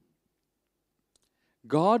 2.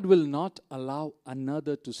 God will not allow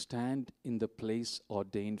another to stand in the place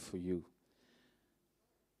ordained for you.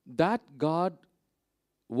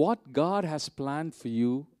 What God has planned for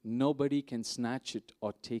you, nobody can snatch it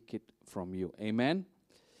or take it from you. Amen?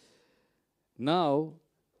 Now,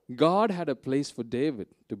 God had a place for David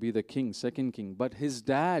to be the king, second king, but his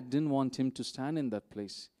dad didn't want him to stand in that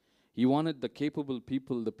place. He wanted the capable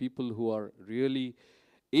people, the people who are really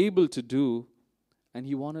able to do, and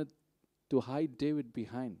he wanted to hide David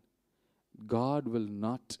behind. God will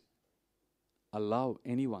not allow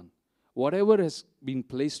anyone. Whatever has been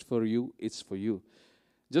placed for you, it's for you.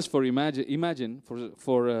 Just for imagine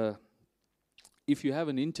if you have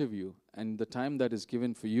an interview and the time that is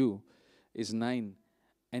given for you is 9,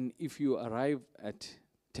 and if you arrive at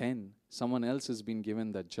 10, someone else has been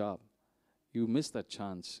given that job. You miss that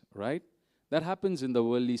chance, right? That happens in the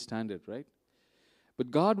worldly standard, right?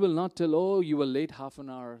 But God will not tell, oh, you were late half an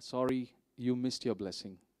hour, sorry, you missed your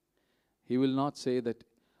blessing. He will not say that,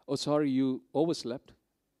 oh, sorry, you overslept,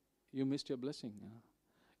 you missed your blessing.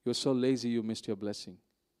 You're so lazy, you missed your blessing.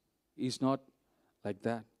 He's not like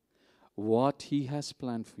that. What He has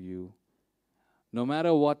planned for you, no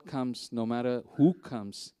matter what comes, no matter who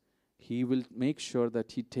comes, He will make sure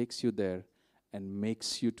that He takes you there and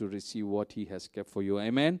makes you to receive what He has kept for you.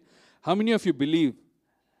 Amen? How many of you believe?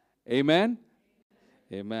 Amen?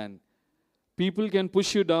 Amen. People can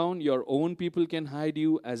push you down. Your own people can hide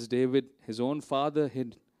you, as David, his own father,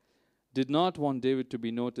 did not want David to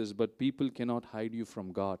be noticed, but people cannot hide you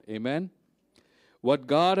from God. Amen? What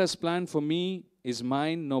God has planned for me is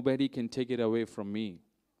mine. Nobody can take it away from me.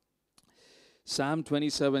 Psalm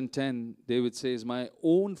 27:10, David says, my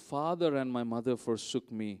own father and my mother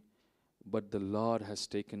forsook me, but the Lord has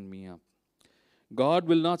taken me up. God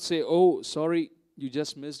will not say, oh, sorry, you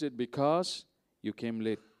just missed it because you came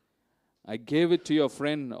late. I gave it to your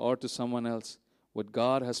friend or to someone else. What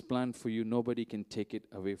God has planned for you, nobody can take it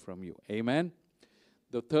away from you. Amen?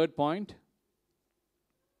 The third point,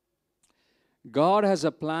 God has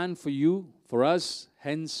a plan for you, for us,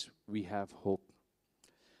 hence we have hope.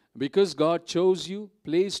 Because God chose you,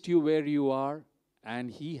 placed you where you are,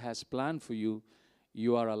 and He has planned for you,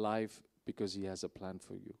 you are alive because He has a plan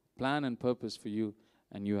for you. Plan and purpose for you,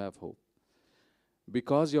 and you have hope.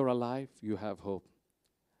 Because you're alive, you have hope.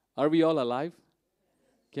 Are we all alive?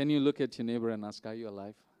 Can you look at your neighbor and ask, are you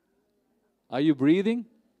alive? Are you breathing?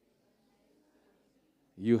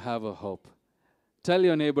 You have a hope. Tell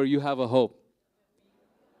your neighbor, you have a hope.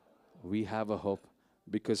 We have a hope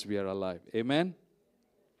because we are alive. Amen?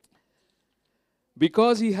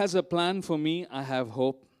 Because He has a plan for me, I have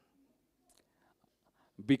hope.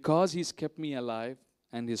 Because He's kept me alive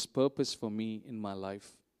and His purpose for me in my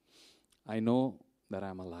life, I know that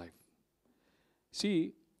I'm alive.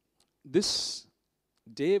 See, this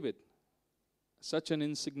David, such an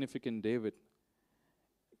insignificant David,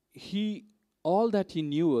 all that he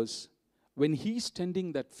knew was when he's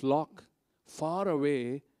tending that flock far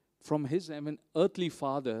away from his earthly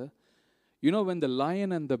father, you know, when the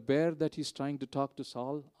lion and the bear that he's trying to talk to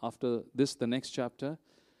Saul after this, the next chapter,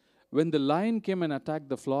 when the lion came and attacked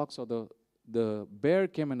the flocks, or the bear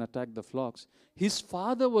came and attacked the flocks, his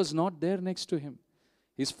father was not there next to him.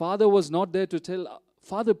 His father was not there to tell,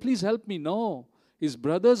 Father, please help me. No, his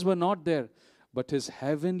brothers were not there. But his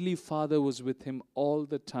heavenly Father was with him all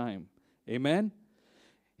the time. Amen?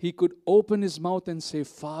 He could open his mouth and say,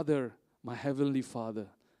 Father, my heavenly Father,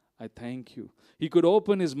 I thank you. He could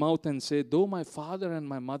open his mouth and say, though my father and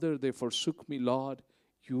my mother, they forsook me, Lord,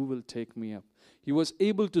 you will take me up. He was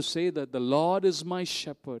able to say that the Lord is my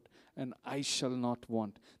shepherd and I shall not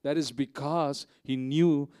want. That is because he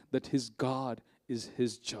knew that his God is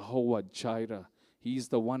his Jehovah Jireh. He is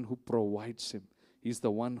the one who provides him. He's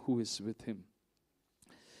the one who is with him.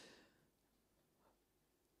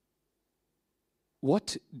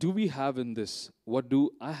 What do we have in this? What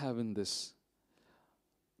do I have in this?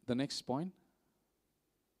 The next point.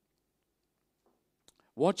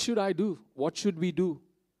 What should I do? What should we do?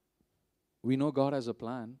 We know God has a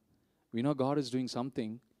plan. We know God is doing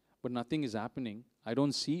something, but nothing is happening. I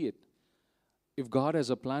don't see it. If God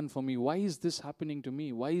has a plan for me, why is this happening to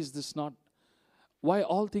me? Why is this not? Why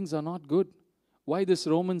all things are not good? Why this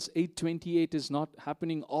Romans 8:28 is not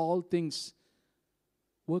happening? All things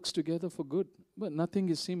works together for good, but nothing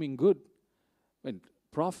is seeming good. When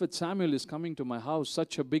Prophet Samuel is coming to my house,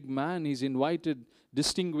 such a big man, he's invited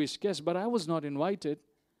distinguished guests, but I was not invited.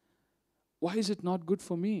 Why is it not good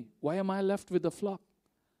for me? Why am I left with the flock?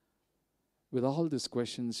 With all these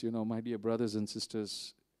questions, my dear brothers and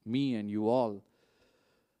sisters, me and you all,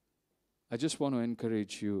 I just want to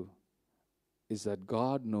encourage you is that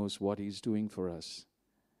God knows what He's doing for us,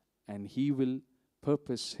 and He will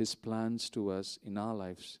purpose His plans to us in our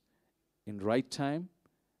lives in right time,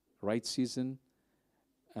 right season,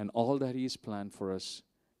 and all that He's planned for us,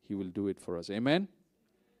 He will do it for us. Amen?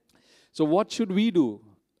 So what should we do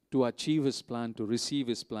to achieve His plan, to receive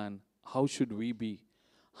His plan? How should we be?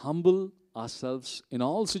 Humble ourselves in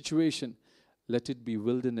all situation. Let it be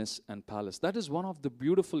wilderness and palace. That is one of the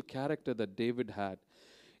beautiful character that David had.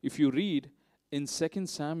 If you read in 2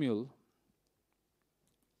 Samuel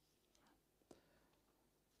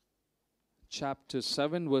chapter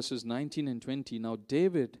 7 verses 19 and 20, now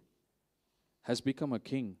David has become a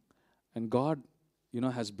king, and God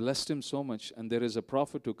has blessed him so much, and there is a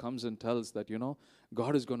prophet who comes and tells that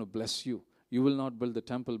God is going to bless you. You will not build the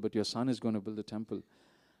temple, but your son is going to build the temple,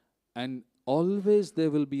 and always there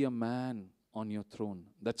will be a man on your throne.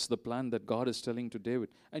 That's the plan that God is telling to David.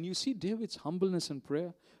 And you see David's humbleness in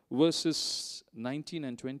prayer, verses 19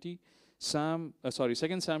 and 20, 2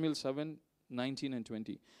 Samuel 7, 19 and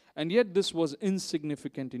 20. And yet this was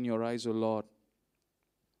insignificant in your eyes, O Lord.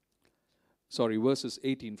 Verses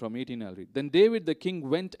 18, from 18 I'll read. Then David the king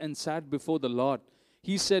went and sat before the Lord.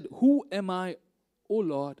 He said, who am I, O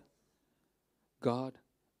Lord God,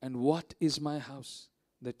 and what is my house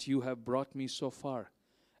that you have brought me so far?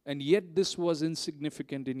 And yet this was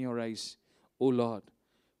insignificant in your eyes, O Lord,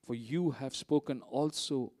 for you have spoken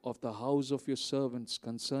also of the house of your servants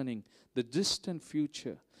concerning the distant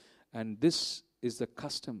future, and this is the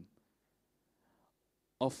custom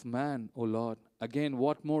of man, O Lord. Again,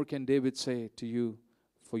 what more can David say to you?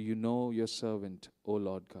 For you know your servant, O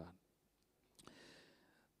Lord God.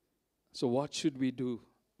 So what should we do?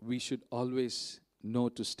 We should always know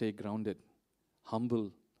to stay grounded,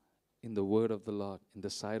 humble in the word of the Lord, in the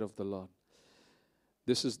sight of the Lord.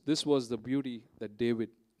 This was the beauty that David,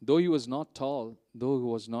 though he was not tall, though he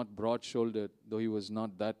was not broad-shouldered, though he was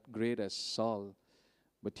not that great as Saul,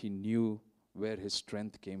 but he knew where his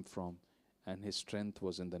strength came from, and his strength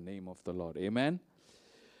was in the name of the Lord. Amen?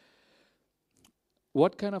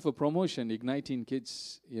 What kind of a promotion, igniting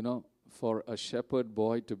kids, for a shepherd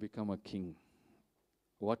boy to become a king?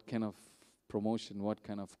 What kind of promotion, what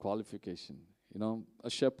kind of qualification? A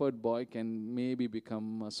shepherd boy can maybe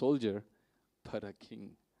become a soldier, but a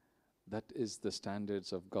king. That is the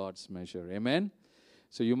standards of God's measure. Amen?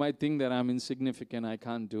 So you might think that I'm insignificant, I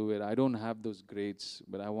can't do it, I don't have those grades,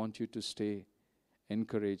 but I want you to stay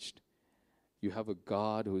encouraged. You have a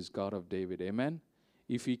God who is God of David. Amen?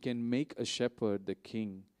 If He can make a shepherd the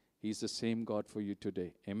king, He's the same God for you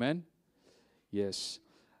today. Amen? Yes.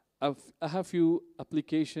 I have few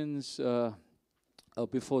applications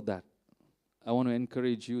before that. I want to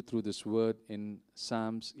encourage you through this word in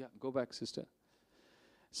Psalms. Yeah, go back, sister.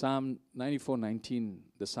 Psalm 94:19,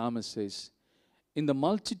 the psalmist says, "In the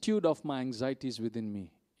multitude of my anxieties within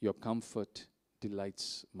me, your comfort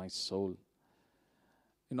delights my soul."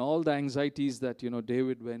 In all the anxieties that,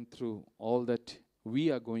 David went through, all that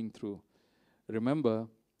we are going through, remember,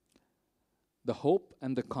 the hope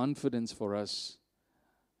and the confidence for us,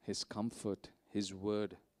 His comfort, His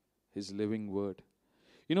word, His living word.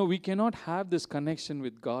 We cannot have this connection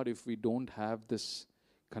with God if we don't have this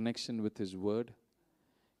connection with His word.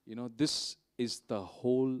 This is the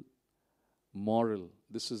whole moral.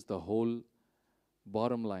 This is the whole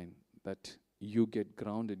bottom line, that you get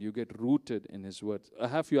grounded, you get rooted in His word. I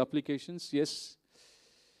have few applications. Yes.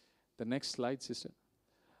 The next slide, sister.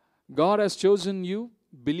 God has chosen you.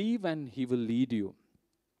 Believe and He will lead you.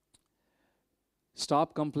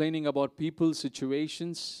 Stop complaining about people,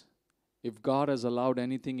 situations. If God has allowed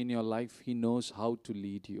anything in your life, He knows how to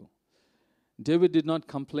lead you. David did not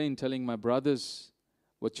complain, telling, my brothers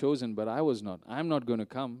were chosen, but I was not. I'm not going to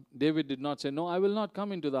come. David did not say, no, I will not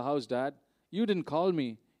come into the house, Dad. You didn't call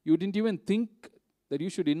me. You didn't even think that you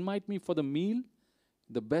should invite me for the meal,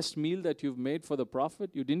 the best meal that you've made for the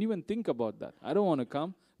prophet. You didn't even think about that. I don't want to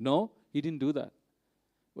come. No, he didn't do that.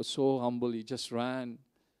 He was so humble. He just ran.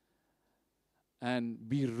 And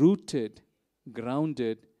be rooted,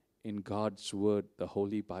 grounded in God's word, the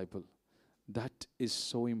Holy Bible. That is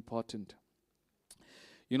so important.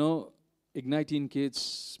 Igniting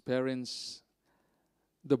kids, parents,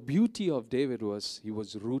 the beauty of David was he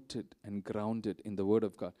was rooted and grounded in the word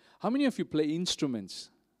of God. How many of you play instruments?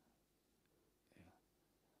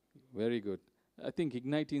 Very good. I think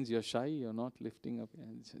Ignitings, you're shy, you're not lifting up.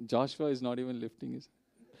 Joshua is not even lifting his.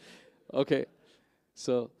 Okay.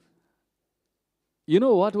 So,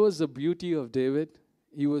 what was the beauty of David?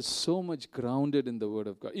 He was so much grounded in the word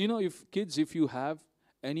of God. If you have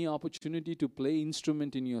any opportunity to play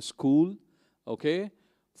instrument in your school, okay,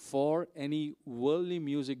 for any worldly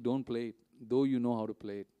music, don't play it, though you know how to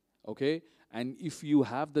play it, okay? And if you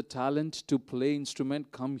have the talent to play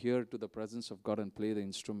instrument, come here to the presence of God and play the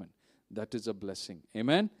instrument. That is a blessing.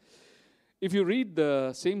 Amen? If you read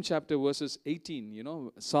the same chapter, verses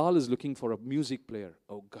 18, Saul is looking for a music player,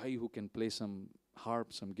 a guy who can play some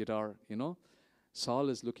harp, some guitar, Saul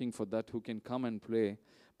is looking for that, who can come and play.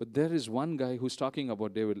 But there is one guy who's talking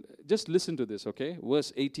about David. Just listen to this, okay?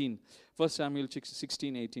 Verse 18, 1 Samuel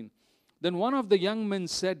 16:18. Then one of the young men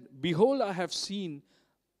said, behold, I have seen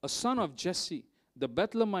a son of Jesse, the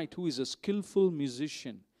Bethlehemite, who is a skillful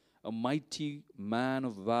musician, a mighty man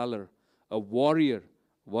of valor, a warrior,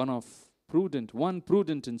 one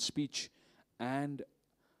prudent in speech, and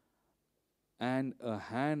a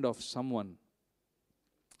hand of some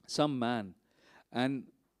man, and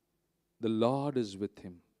the Lord is with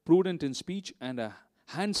him. Prudent in speech and a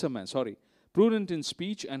handsome man. Prudent in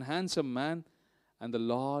speech and handsome man, and the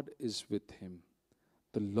Lord is with him.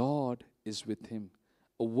 The Lord is with him.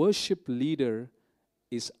 A worship leader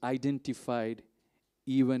is identified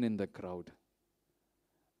even in the crowd.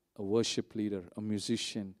 A worship leader, a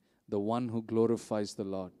musician, the one who glorifies the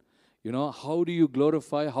Lord. How do you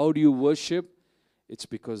glorify? How do you worship? It's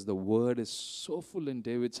because the word is so full in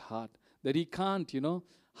David's heart that he can't,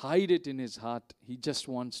 hide it in his heart. He just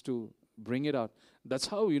wants to bring it out. That's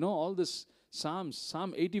how, all this Psalms.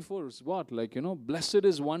 Psalm 84 is what? Blessed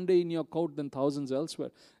is one day in your court than thousands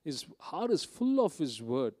elsewhere. His heart is full of His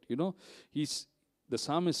word. The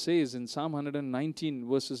psalmist says in Psalm 119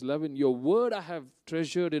 verses 11, your word I have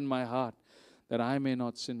treasured in my heart that I may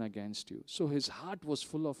not sin against you. So his heart was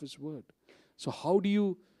full of His word. So how do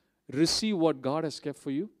you receive what God has kept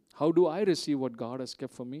for you? How do I receive what God has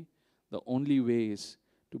kept for me? The only way is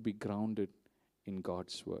to be grounded in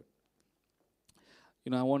God's word.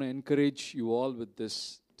 I want to encourage you all with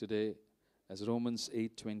this today. As Romans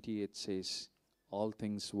 8:28 says, all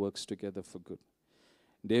things works together for good.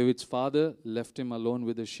 David's father left him alone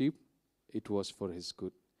with the sheep. It was for his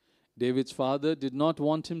good. David's father did not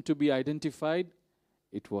want him to be identified.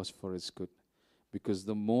 It was for his good. Because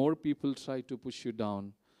the more people try to push you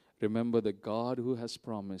down, remember the God who has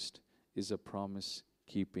promised is a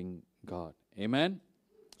promise-keeping God. Amen?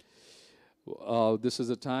 This is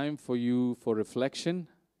a time for you for reflection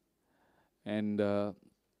and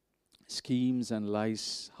schemes and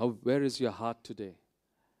lies. Where is your heart today?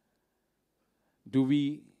 Do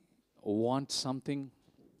we want something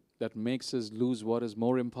that makes us lose what is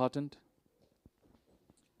more important?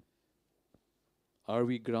 Are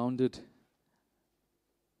we grounded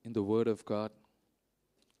in the Word of God.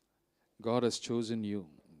 God has chosen you.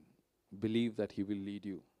 Believe that He will lead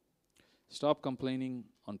you. Stop complaining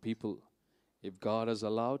on people. If God has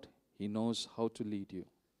allowed, He knows how to lead you.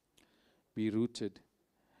 Be rooted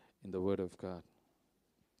in the Word of God.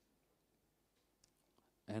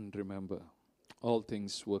 And remember, all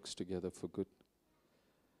things works together for good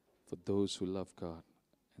for those who love God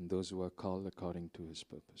and those who are called according to His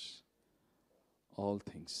purpose. All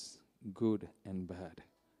things, good and bad,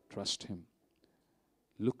 trust Him.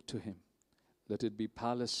 Look to Him. Let it be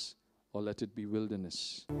palace or let it be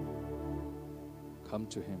wilderness. Come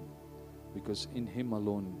to Him, because in Him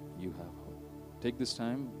alone you have hope. Take this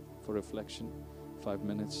time for reflection, 5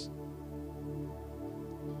 minutes.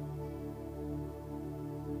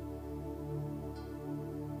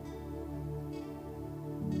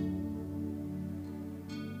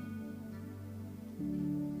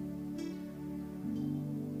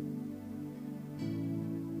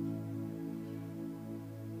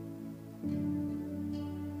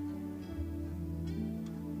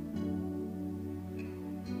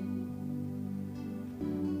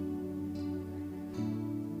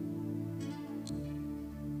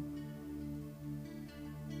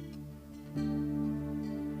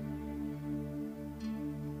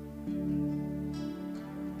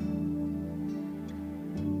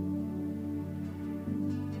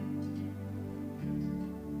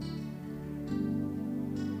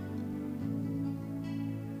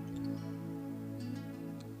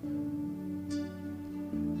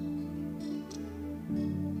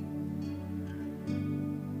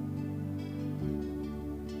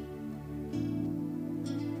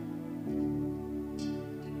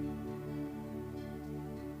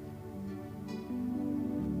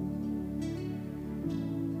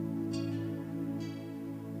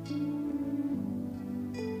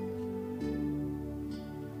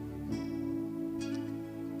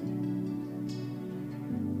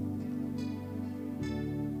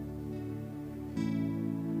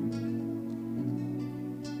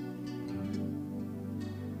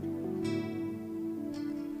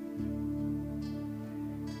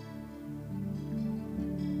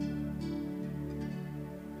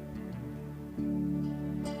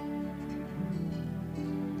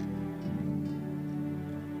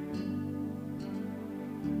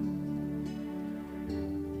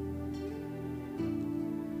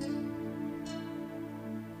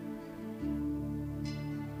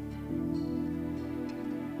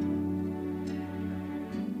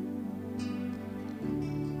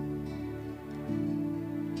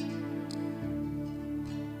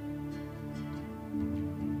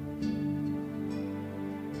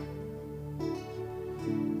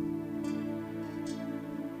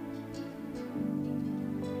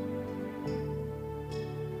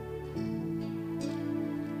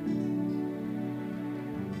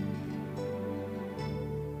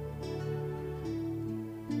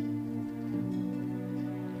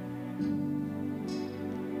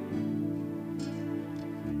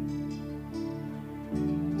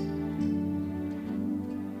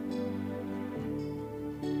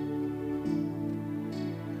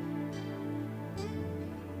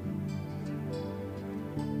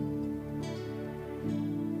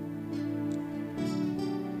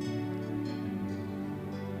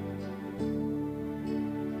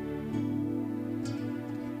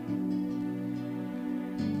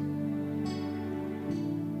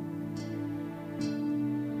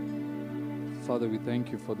 Father, we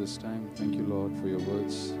thank you for this time. Thank you, Lord, for your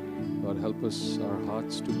words. Lord, help us, our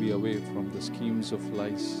hearts, to be away from the schemes of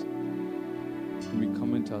lies. We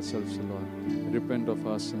commit ourselves, Lord. Repent of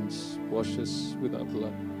our sins. Wash us with our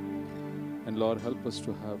blood. And Lord, help us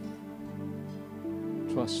to have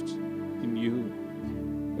trust in you.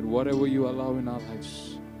 That whatever you allow in our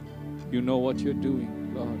lives, you know what you're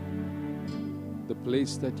doing, Lord. The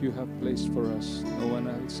place that you have placed for us, no one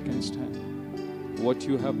else can stand. What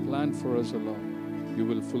you have planned for us, O Lord, you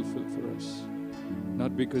will fulfill for us.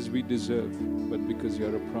 Not because we deserve, but because you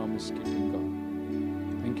are a promise-keeping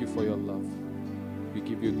God. Thank you for your love. We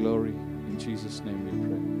give you glory. In Jesus' name we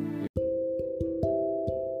pray.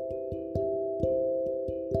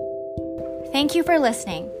 Thank you for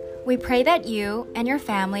listening. We pray that you and your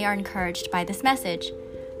family are encouraged by this message.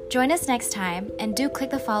 Join us next time, and do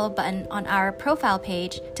click the follow button on our profile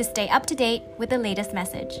page to stay up to date with the latest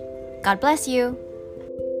message. God bless you.